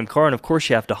exact same car, and of course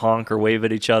you have to honk or wave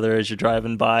at each other as you're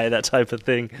driving by, that type of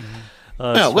thing.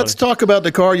 Now, let's talk about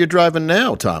the car you're driving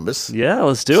now, Thomas. Yeah,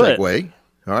 let's do it. Segway.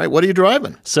 All right, what are you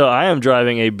driving? So I am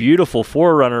driving a beautiful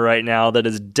 4Runner right now that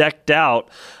is decked out,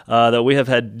 that we have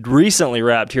had recently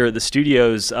wrapped here at the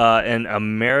studios in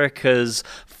America's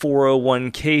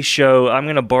 401k show. I'm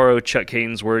going to borrow Chuck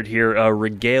Hayden's word here,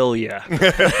 regalia.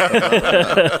 Yes.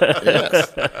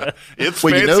 It's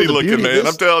fancy looking, man.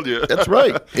 I'm telling you. That's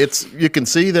right. You can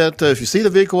see that if you see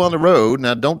the vehicle on the road,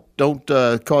 now don't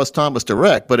cause Thomas to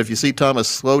wreck, but if you see Thomas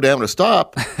slow down or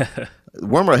stop,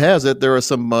 rumor has it there are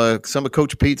some of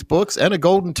Coach Pete's books and a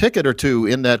golden ticket or two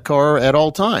in that car at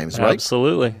all times, right?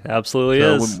 Absolutely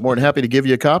So is. we're more than happy to give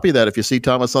you a copy of that. If you see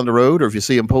Thomas on the road or if you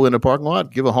see him pull in a parking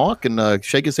lot, give a honk and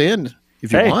shake his hand.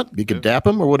 If you want, you can dap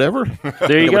him or whatever.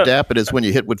 There you go. Dap it is when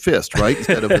you hit with fist, right?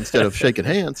 Instead of shaking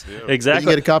hands. Yeah. Exactly. But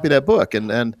you get a copy of that book.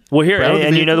 And well, here,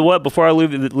 and you know what? Before I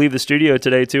leave the studio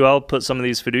today, too, I'll put some of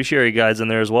these fiduciary guides in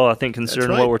there as well. I think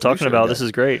considering what we're talking about, this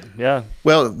is great. Yeah.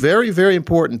 Well, very, very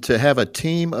important to have a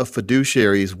team of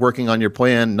fiduciaries working on your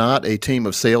plan, not a team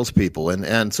of salespeople.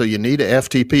 And so you need a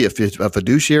FTP, a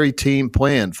fiduciary team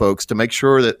plan, folks, to make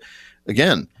sure that,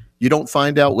 again, you don't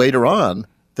find out later on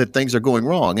that things are going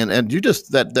wrong. And you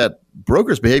just, that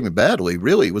broker's behaving badly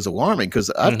really was alarming, because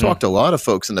I've talked to a lot of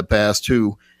folks in the past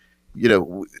who,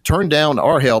 turned down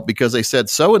our help because they said,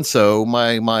 so-and-so,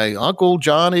 my Uncle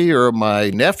Johnny or my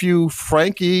nephew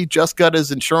Frankie just got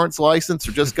his insurance license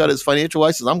or just got his financial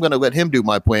license. I'm going to let him do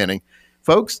my planning.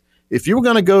 Folks, if you were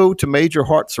going to go to major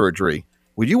heart surgery,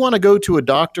 would you want to go to a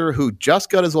doctor who just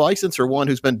got his license or one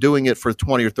who's been doing it for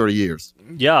 20 or 30 years?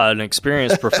 Yeah, an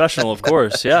experienced professional, of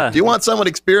course, yeah. Do you want someone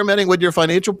experimenting with your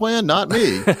financial plan? Not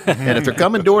me. And if they're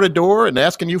coming door to door and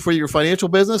asking you for your financial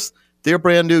business, they're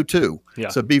brand new too. Yeah.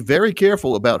 So be very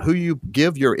careful about who you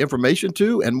give your information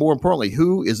to, and more importantly,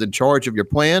 who is in charge of your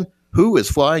plan, who is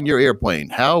flying your airplane.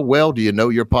 How well do you know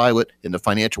your pilot in the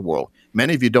financial world?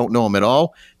 Many of you don't know him at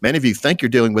all. Many of you think you're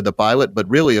dealing with a pilot, but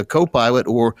really a co-pilot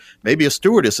or maybe a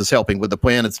stewardess is helping with the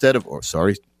plan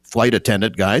flight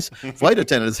attendant, guys. Flight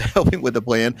attendant is helping with the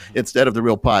plan instead of the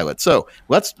real pilot. So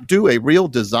let's do a real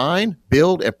design,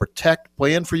 build, and protect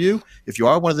plan for you. If you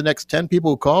are one of the next 10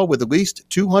 people who call with at least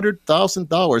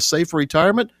 $200,000 saved for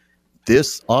retirement,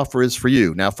 this offer is for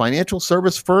you. Now, financial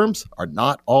service firms are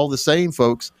not all the same,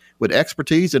 folks. With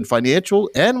expertise in financial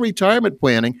and retirement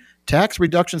planning, tax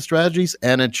reduction strategies,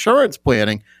 and insurance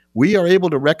planning, we are able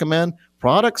to recommend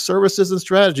products, services, and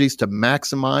strategies to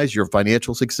maximize your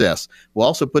financial success. We'll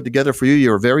also put together for you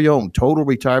your very own total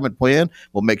retirement plan.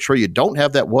 We'll make sure you don't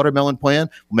have that watermelon plan.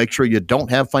 We'll make sure you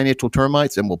don't have financial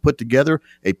termites, and we'll put together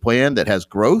a plan that has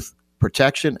growth,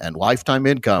 protection, and lifetime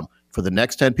income. For the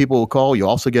next 10 people who call, you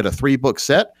also get a 3-book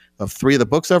set of 3 of the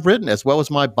books I've written, as well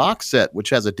as my box set, which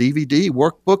has a DVD,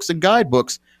 workbooks, and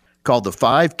guidebooks called The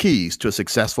 5 Keys to a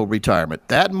Successful Retirement.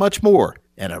 That and much more,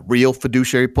 and a real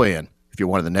fiduciary plan if you're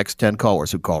one of the next 10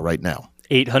 callers who call right now.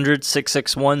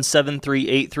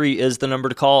 800-661-7383 is the number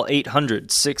to call,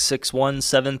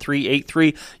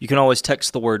 800-661-7383. You can always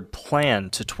text the word PLAN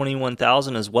to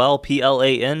 21,000 as well,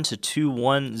 PLAN to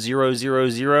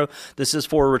 21000. This is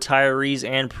for retirees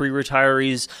and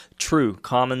pre-retirees. True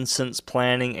common sense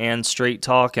planning and straight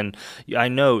talk, and I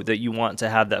know that you want to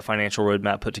have that financial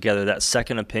roadmap put together, that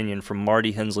second opinion from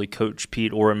Marty Hensley, Coach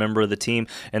Pete, or a member of the team,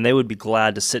 and they would be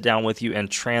glad to sit down with you and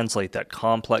translate that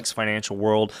complex financial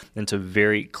world into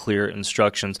very clear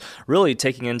instructions, really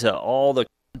taking into all the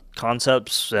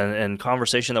concepts and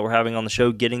conversation that we're having on the show,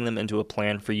 getting them into a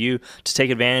plan for you to take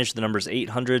advantage. The number is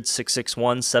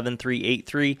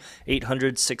 800-661-7383,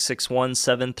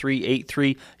 800-661-7383.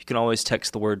 You can always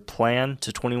text the word PLAN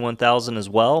to 21,000 as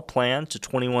well, PLAN to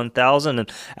 21,000.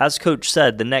 And as Coach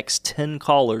said, the next 10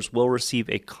 callers will receive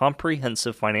a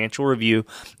comprehensive financial review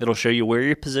that'll show you where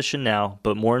you're positioned now,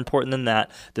 but more important than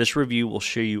that, this review will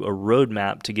show you a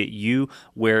roadmap to get you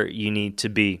where you need to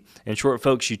be. In short,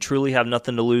 folks, you truly have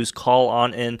nothing to lose. Call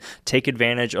on in, take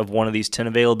advantage of one of these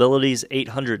 10 availabilities,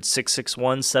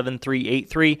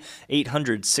 800-661-7383,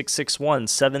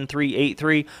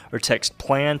 800-661-7383, or text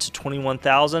PLAN to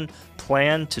 21,000,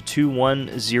 PLAN to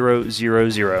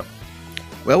 21000.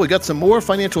 Well, we got some more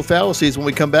financial fallacies when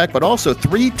we come back, but also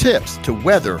 3 tips to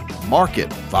weather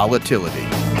market volatility.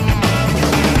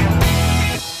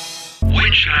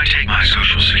 When should I take my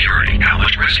Social Security? How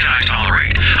much risk can I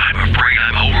tolerate? I'm afraid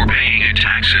I'm overpaying in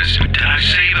taxes. Did I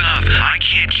save enough? I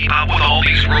can't keep up with all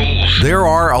these rules. There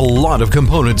are a lot of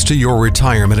components to your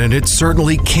retirement, and it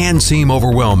certainly can seem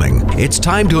overwhelming. It's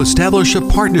time to establish a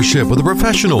partnership with a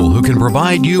professional who can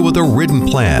provide you with a written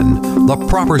plan, the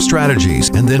proper strategies,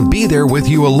 and then be there with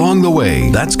you along the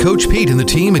way. That's Coach Pete and the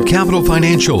team at Capital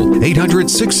Financial.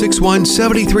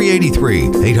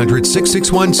 800-661-7383,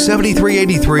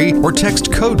 800-661-7383, or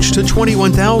text Coach to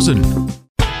 21,000.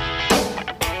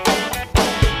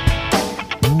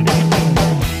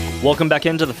 Welcome back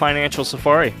into the Financial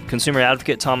Safari. Consumer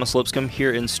advocate Thomas Lipscomb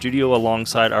here in studio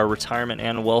alongside our retirement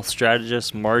and wealth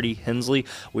strategist Marty Hensley.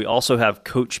 We also have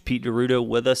Coach Pete D'Arruda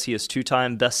with us. He is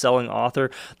 2-time best-selling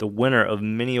author, the winner of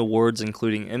many awards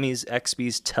including Emmys,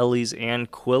 XBs, Tellys,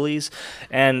 and Quillies.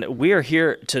 And we are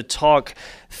here to talk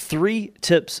 3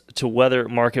 tips to weather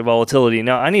market volatility.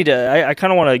 Now, I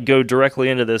kind of want to go directly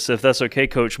into this, if that's okay,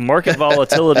 Coach. Market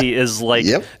volatility is like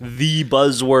the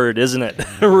buzzword, isn't it?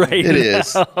 Right It now.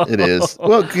 is. It is.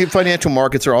 Well, financial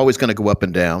markets are always going to go up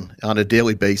and down on a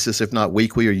daily basis, if not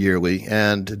weekly or yearly.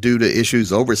 And due to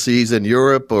issues overseas in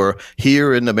Europe or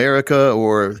here in America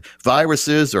or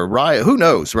viruses or riot, who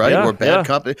knows, right? Yeah, or bad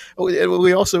company.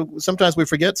 We also, sometimes we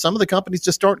forget some of the companies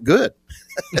just aren't good.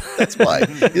 That's why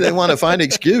they want to find an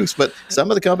excuse. But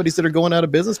some of the companies that are going out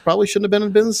of business probably shouldn't have been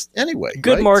in business anyway.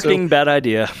 Good right? marketing, bad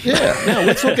idea. Yeah. Now,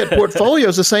 let's look at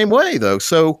portfolios the same way, though.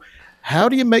 So how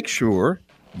do you make sure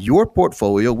your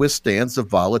portfolio withstands the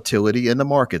volatility in the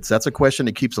markets? That's a question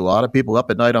that keeps a lot of people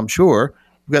up at night, I'm sure.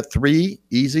 We've got 3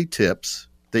 easy tips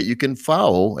that you can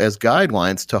follow as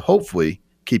guidelines to hopefully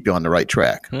keep you on the right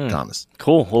track, Thomas.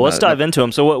 Cool. Well, let's dive into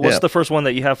them. So what's the first one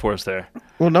that you have for us there?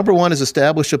 Well, number 1 is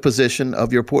establish a position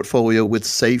of your portfolio with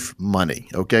safe money,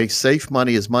 okay? Safe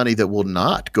money is money that will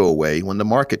not go away when the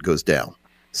market goes down.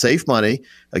 Safe money,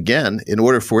 again, in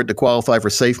order for it to qualify for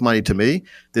safe money to me,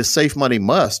 this safe money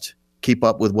must keep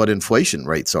up with what inflation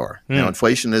rates are. Now,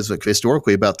 inflation is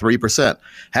historically about 3%.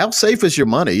 How safe is your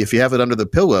money if you have it under the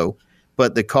pillow,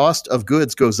 but the cost of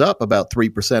goods goes up about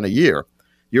 3% a year?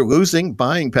 You're losing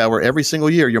buying power every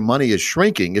single year. Your money is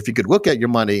shrinking. If you could look at your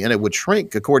money and it would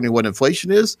shrink according to what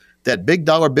inflation is, that big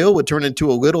dollar bill would turn into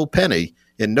a little penny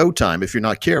in no time if you're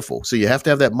not careful. So you have to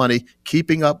have that money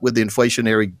keeping up with the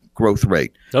inflationary growth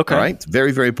rate. Okay. All right? It's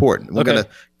very, very important. We're going to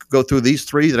go through these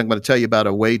 3 that I'm going to tell you about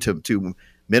a way to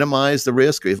minimize the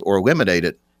risk or eliminate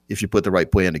it if you put the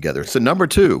right plan together. So number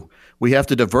 2, we have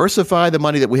to diversify the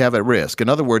money that we have at risk. In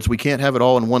other words, we can't have it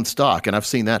all in one stock. And I've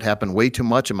seen that happen way too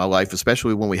much in my life,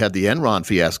 especially when we had the Enron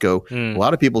fiasco. A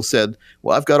lot of people said,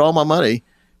 well, I've got all my money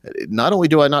not only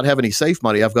do I not have any safe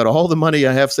money, I've got all the money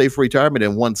I have saved for retirement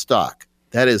in one stock.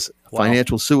 That is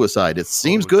financial suicide. It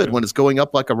seems good when it's going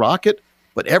up like a rocket,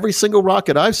 but every single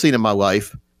rocket I've seen in my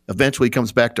life eventually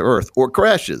comes back to earth or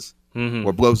crashes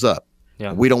or blows up.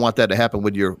 Yeah. We don't want that to happen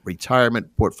with your retirement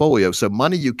portfolio. So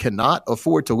money you cannot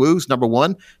afford to lose, number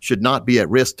one, should not be at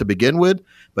risk to begin with.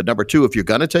 But number two, if you're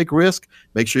going to take risk,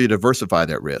 make sure you diversify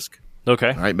that risk.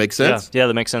 Okay. All right, makes sense? Yeah,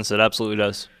 that makes sense. It absolutely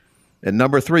does. And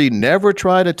number three, never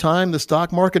try to time the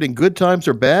stock market in good times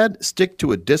or bad. Stick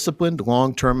to a disciplined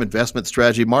long-term investment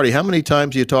strategy. Marty, how many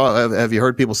times have you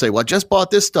heard people say, well, I just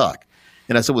bought this stock?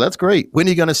 And I said, well, that's great. When are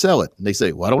you going to sell it? And they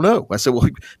say, well, I don't know. I said, well,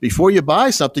 before you buy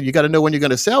something, you got to know when you're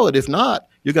going to sell it. If not,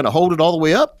 you're going to hold it all the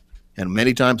way up and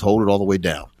many times hold it all the way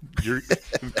down.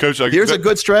 Coach, here's a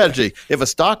good strategy. If a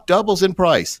stock doubles in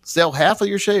price, sell half of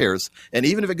your shares. And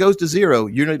even if it goes to zero,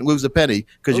 you don't lose a penny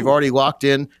because you've already locked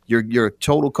in your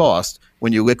total cost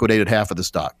when you liquidated half of the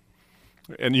stock.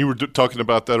 And you were talking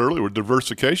about that earlier with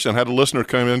diversification. I had a listener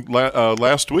come in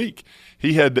last week.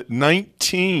 He had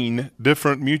 19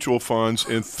 different mutual funds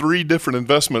and 3 different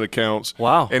investment accounts.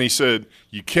 Wow. And he said,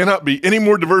 you cannot be any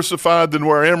more diversified than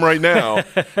where I am right now.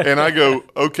 And I go,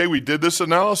 okay, we did this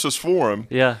analysis for him.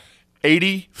 Yeah.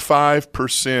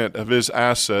 85% of his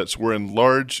assets were in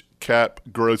large cap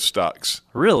growth stocks.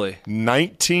 Really?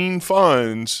 19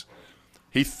 funds.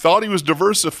 He thought he was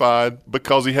diversified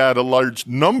because he had a large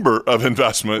number of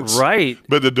investments. Right.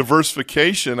 But the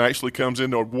diversification actually comes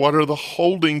into what are the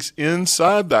holdings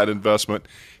inside that investment.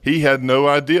 He had no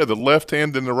idea. The left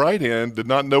hand and the right hand did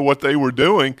not know what they were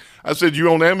doing. I said, you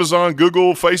own Amazon,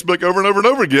 Google, Facebook over and over and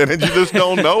over again, and you just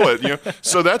don't know it.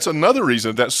 So that's another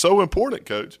reason that's so important,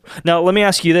 Coach. Now, let me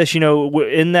ask you this.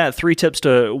 In that 3 tips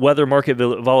to weather market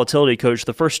volatility, Coach,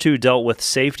 the first 2 dealt with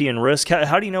safety and risk.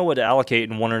 How do you know what to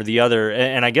allocate in one or the other?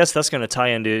 And I guess that's going to tie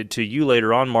into you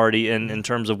later on, Marty, in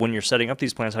terms of when you're setting up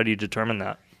these plans. How do you determine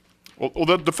that? Well,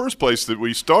 the first place that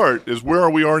we start is where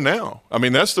we are now. I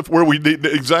mean, that's where we did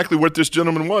exactly what this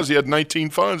gentleman was. He had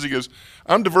 19 funds. He goes,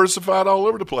 I'm diversified all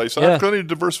over the place. I have plenty of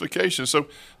diversification. So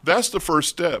that's the first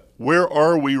step. Where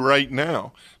are we right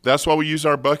now? That's why we use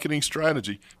our bucketing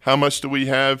strategy. How much do we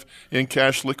have in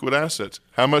cash liquid assets?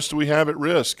 How much do we have at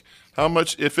risk? How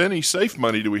much, if any, safe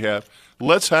money do we have?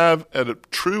 Let's have a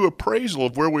true appraisal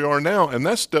of where we are now, and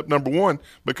that's step number 1,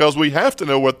 because we have to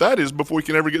know what that is before we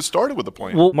can ever get started with the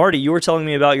plan. Well, Marty, you were telling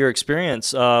me about your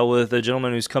experience with a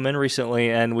gentleman who's come in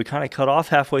recently, and we kind of cut off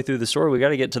halfway through the story. We got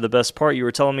to get to the best part. You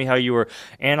were telling me how you were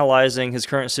analyzing his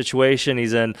current situation.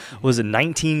 He's in,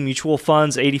 19 mutual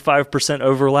funds, 85%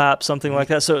 overlap, something like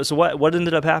that. So what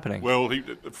ended up happening? Well,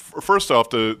 first off,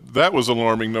 that was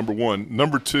alarming, number 1.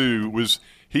 Number 2 was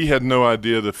he had no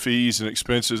idea the fees and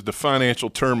expenses, the financial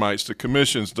termites, the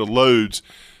commissions, the loads.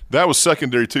 That was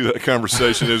secondary to that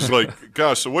conversation. It was like,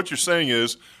 gosh, so what you're saying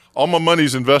is all my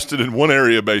money's invested in one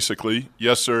area, basically.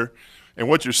 Yes, sir. And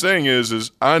what you're saying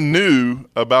is I knew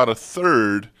about a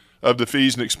third of the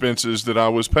fees and expenses that I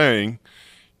was paying.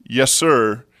 Yes,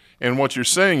 sir. And what you're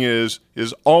saying is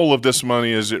all of this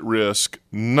money is at risk.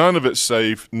 None of it's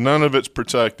safe. None of it's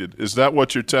protected. Is that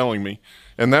what you're telling me?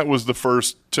 And that was the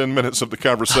first 10 minutes of the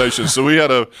conversation. So we had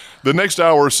the next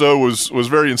hour or so was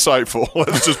very insightful.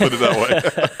 Let's just put it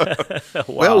that way. Wow.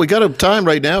 Well, we got a time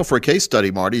right now for a case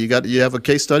study, Marty. You have a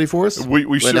case study for us?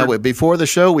 We sure. Now, before the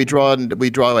show, we draw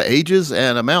ages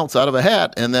and amounts out of a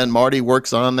hat, and then Marty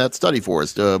works on that study for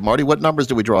us. Marty, what numbers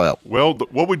do we draw out? Well,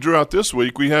 what we drew out this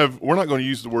week, we're not going to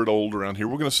use the word old around here.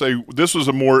 We're going to say this was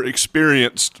a more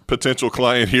experienced potential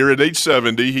client here at age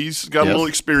 70. He's got a little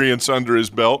experience under his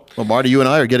belt. Well, Marty, you and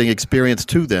I are getting experience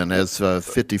too then as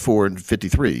 54 and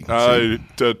 53.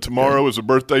 Tomorrow is a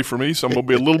birthday for me, so I'm going to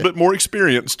be a little bit more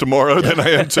experienced tomorrow than I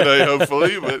am today,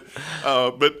 hopefully. But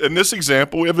in this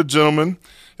example, we have a gentleman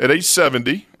at age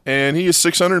 70, and he is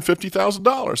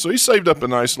 $650,000. So he saved up a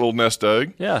nice little nest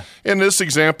egg. Yeah. In this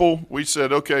example, we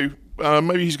said, okay,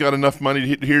 maybe he's got enough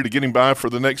money here to get him by for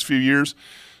the next few years.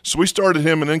 So we started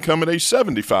him an income at age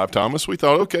 75, Thomas. We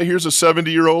thought, okay, here's a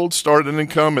 70-year-old, started an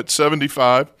income at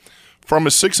 75. From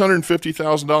his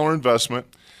 $650,000 investment,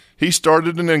 he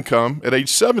started an income at age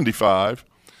 75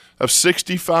 of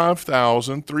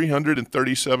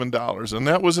 $65,337. And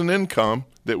that was an income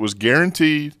that was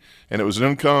guaranteed, and it was an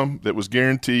income that was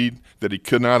guaranteed that he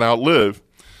could not outlive.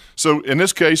 So in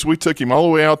this case, we took him all the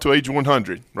way out to age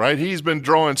 100, right? He's been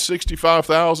drawing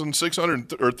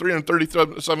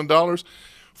 $65,337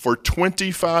 for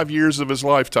 25 years of his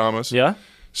life, Thomas. Yeah.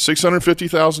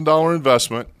 $650,000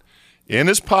 investment. In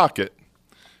his pocket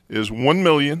is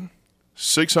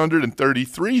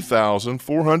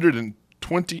 $1,633,420.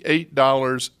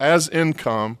 $528 as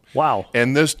income. Wow.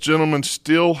 And this gentleman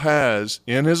still has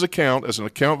in his account, as an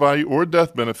account value or a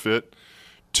death benefit,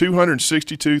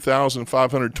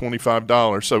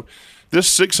 $262,525. So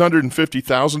this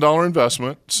 $650,000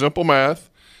 investment, simple math,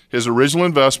 his original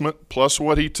investment plus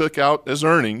what he took out as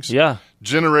earnings,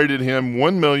 generated him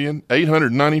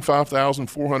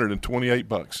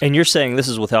 $1,895,428. And you're saying this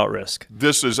is without risk?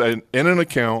 This is in an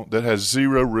account that has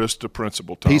zero risk to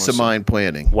principal. Peace of mind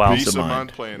planning. Wow. Peace of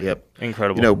mind planning. Yep.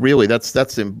 Incredible. Really, that's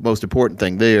the most important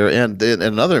thing there. And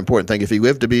another important thing, if he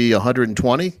lived to be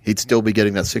 120, he'd still be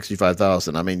getting that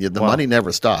 $65,000. I mean, the money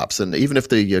never stops. And even if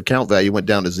the account value went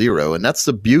down to zero, and that's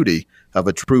the beauty of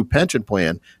a true pension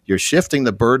plan, you're shifting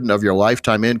the burden of your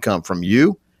lifetime income from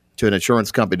you to an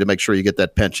insurance company to make sure you get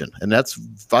that pension. And that's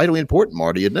vitally important,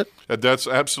 Marty, isn't it? That's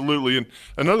absolutely. And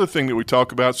another thing that we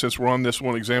talk about, since we're on this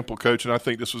one example, Coach, and I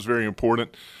think this was very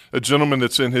important, a gentleman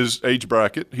that's in his age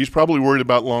bracket, he's probably worried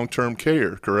about long-term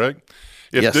care, correct?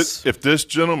 If this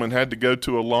gentleman had to go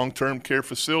to a long-term care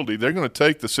facility, they're going to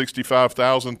take the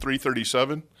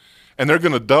 $65,337 and they're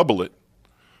going to double it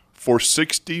for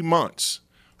 60 months.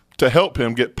 To help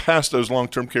him get past those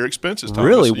long-term care expenses. Thomas.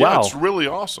 Really? Yeah, wow. It's really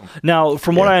awesome. Now,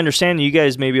 from what I understand, you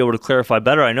guys may be able to clarify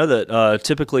better. I know that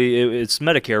typically it's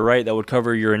Medicare, right, that would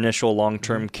cover your initial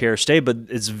long-term care stay, but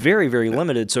it's very, very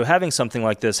limited. So having something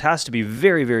like this has to be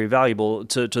very, very valuable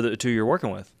to you're working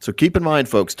with. So keep in mind,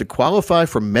 folks, to qualify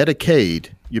for Medicaid,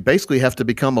 you basically have to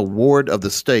become a ward of the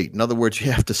state. In other words,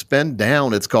 you have to spend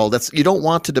down, it's called. You don't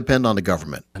want to depend on the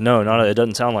government. No, it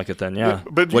doesn't sound like it then,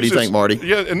 But what do you think, Marty?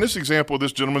 Yeah, in this example,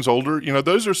 this gentleman's older.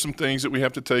 Those are some things that we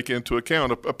have to take into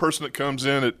account. A person that comes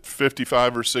in at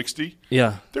 55 or 60,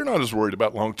 they're not as worried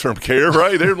about long-term care,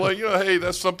 right? They're like, hey,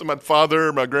 that's something my father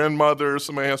or my grandmother or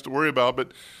somebody has to worry about.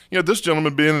 But, this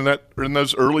gentleman being in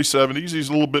those early 70s, he's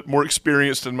a little bit more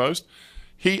experienced than most.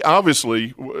 He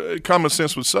obviously, common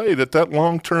sense would say that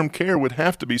long-term care would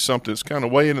have to be something that's kind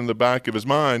of weighing in the back of his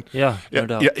mind. No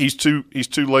doubt. Yeah, he's too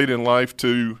late in life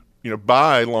to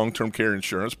buy long-term care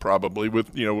insurance, probably with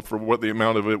for what the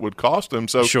amount of it would cost him.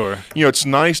 So sure, it's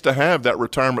nice to have that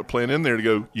retirement plan in there to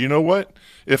go. You know what?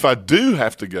 If I do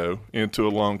have to go into a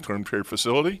long-term care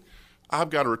facility,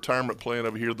 I've got a retirement plan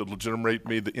over here that will generate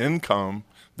me the income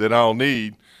that I'll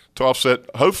need to offset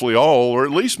hopefully all or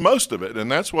at least most of it. And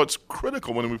that's what's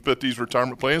critical when we put these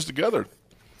retirement plans together.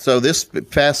 So this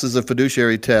passes a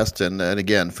fiduciary test, and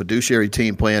again, fiduciary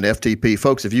team plan, FTP.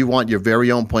 Folks, if you want your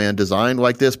very own plan designed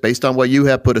like this, based on what you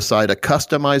have put aside, a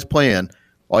customized plan,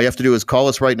 all you have to do is call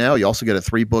us right now. You also get a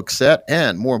 3-book set,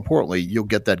 and more importantly, you'll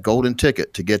get that golden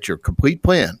ticket to get your complete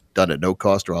plan done at no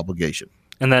cost or obligation.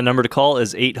 And that number to call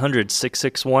is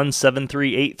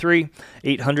 800-661-7383,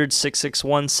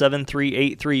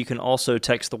 800-661-7383. You can also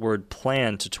text the word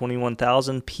PLAN to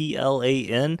 21,000,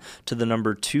 PLAN, to the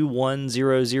number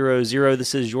 21000.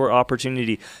 This is your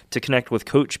opportunity to connect with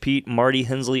Coach Pete, Marty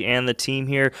Hensley, and the team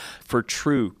here for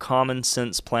true common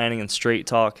sense planning and straight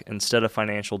talk instead of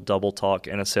financial double talk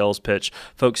and a sales pitch.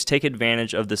 Folks, take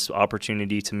advantage of this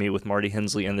opportunity to meet with Marty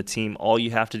Hensley and the team. All you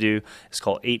have to do is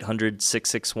call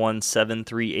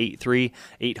 800-661-7383,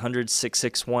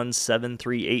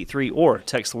 800-661-7383, or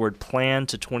text the word PLAN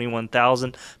to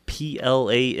 21,000,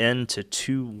 PLAN to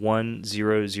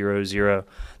 21000.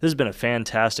 This has been a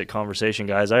fantastic conversation,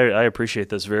 guys. I appreciate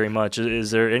this very much.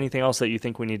 Is there anything else that you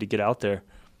think we need to get out there?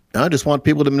 I just want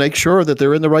people to make sure that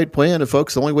they're in the right plan. And,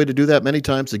 folks, the only way to do that many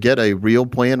times is to get a real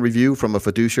plan review from a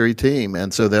fiduciary team.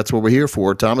 And so that's what we're here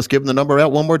for. Thomas, give them the number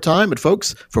out one more time. And,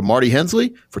 folks, for Marty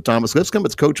Hensley, for Thomas Lipscomb,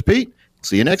 it's Coach Pete.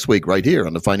 See you next week right here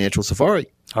on the Financial Safari.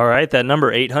 All right, that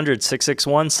number,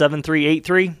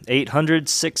 800-661-7383,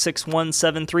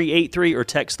 800-661-7383, or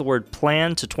text the word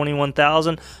PLAN to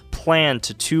 21,000, PLAN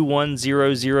to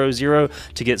 21000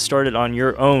 to get started on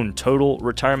your own total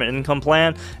retirement income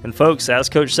plan. And folks, as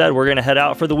Coach said, we're going to head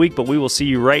out for the week, but we will see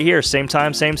you right here, same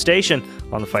time, same station,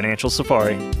 on the Financial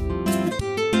Safari.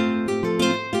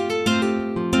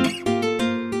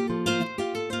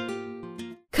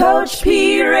 Coach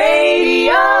P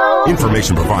Radio.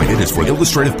 Information provided is for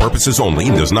illustrative purposes only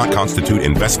and does not constitute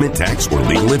investment, tax, or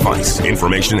legal advice.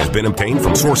 Information has been obtained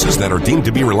from sources that are deemed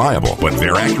to be reliable, but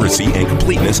their accuracy and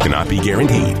completeness cannot be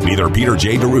guaranteed. Neither Peter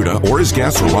J. Deruta or his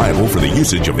guests are liable for the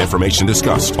usage of information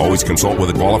discussed. Always consult with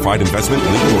a qualified investment,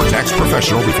 legal, or tax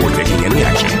professional before taking any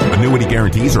action. Annuity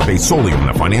guarantees are based solely on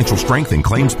the financial strength and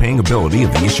claims-paying ability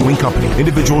of the issuing company.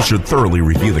 Individuals should thoroughly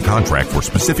review the contract for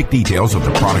specific details of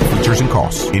the product features and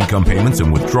costs. Income payments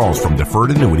and withdrawals from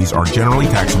deferred annuities are generally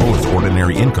taxable as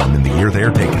ordinary income in the year they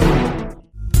are taken.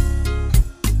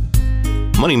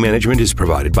 Money management is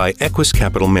provided by Equus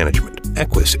Capital Management.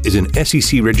 Equus is an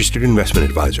SEC-registered investment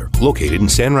advisor located in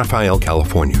San Rafael,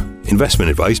 California.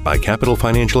 Investment advice by Capital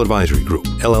Financial Advisory Group,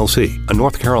 LLC, a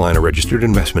North Carolina-registered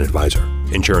investment advisor.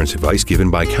 Insurance advice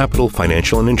given by Capital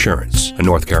Financial and Insurance, a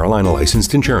North Carolina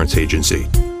licensed insurance agency.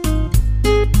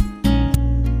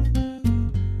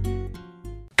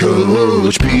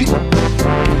 Coach Pete.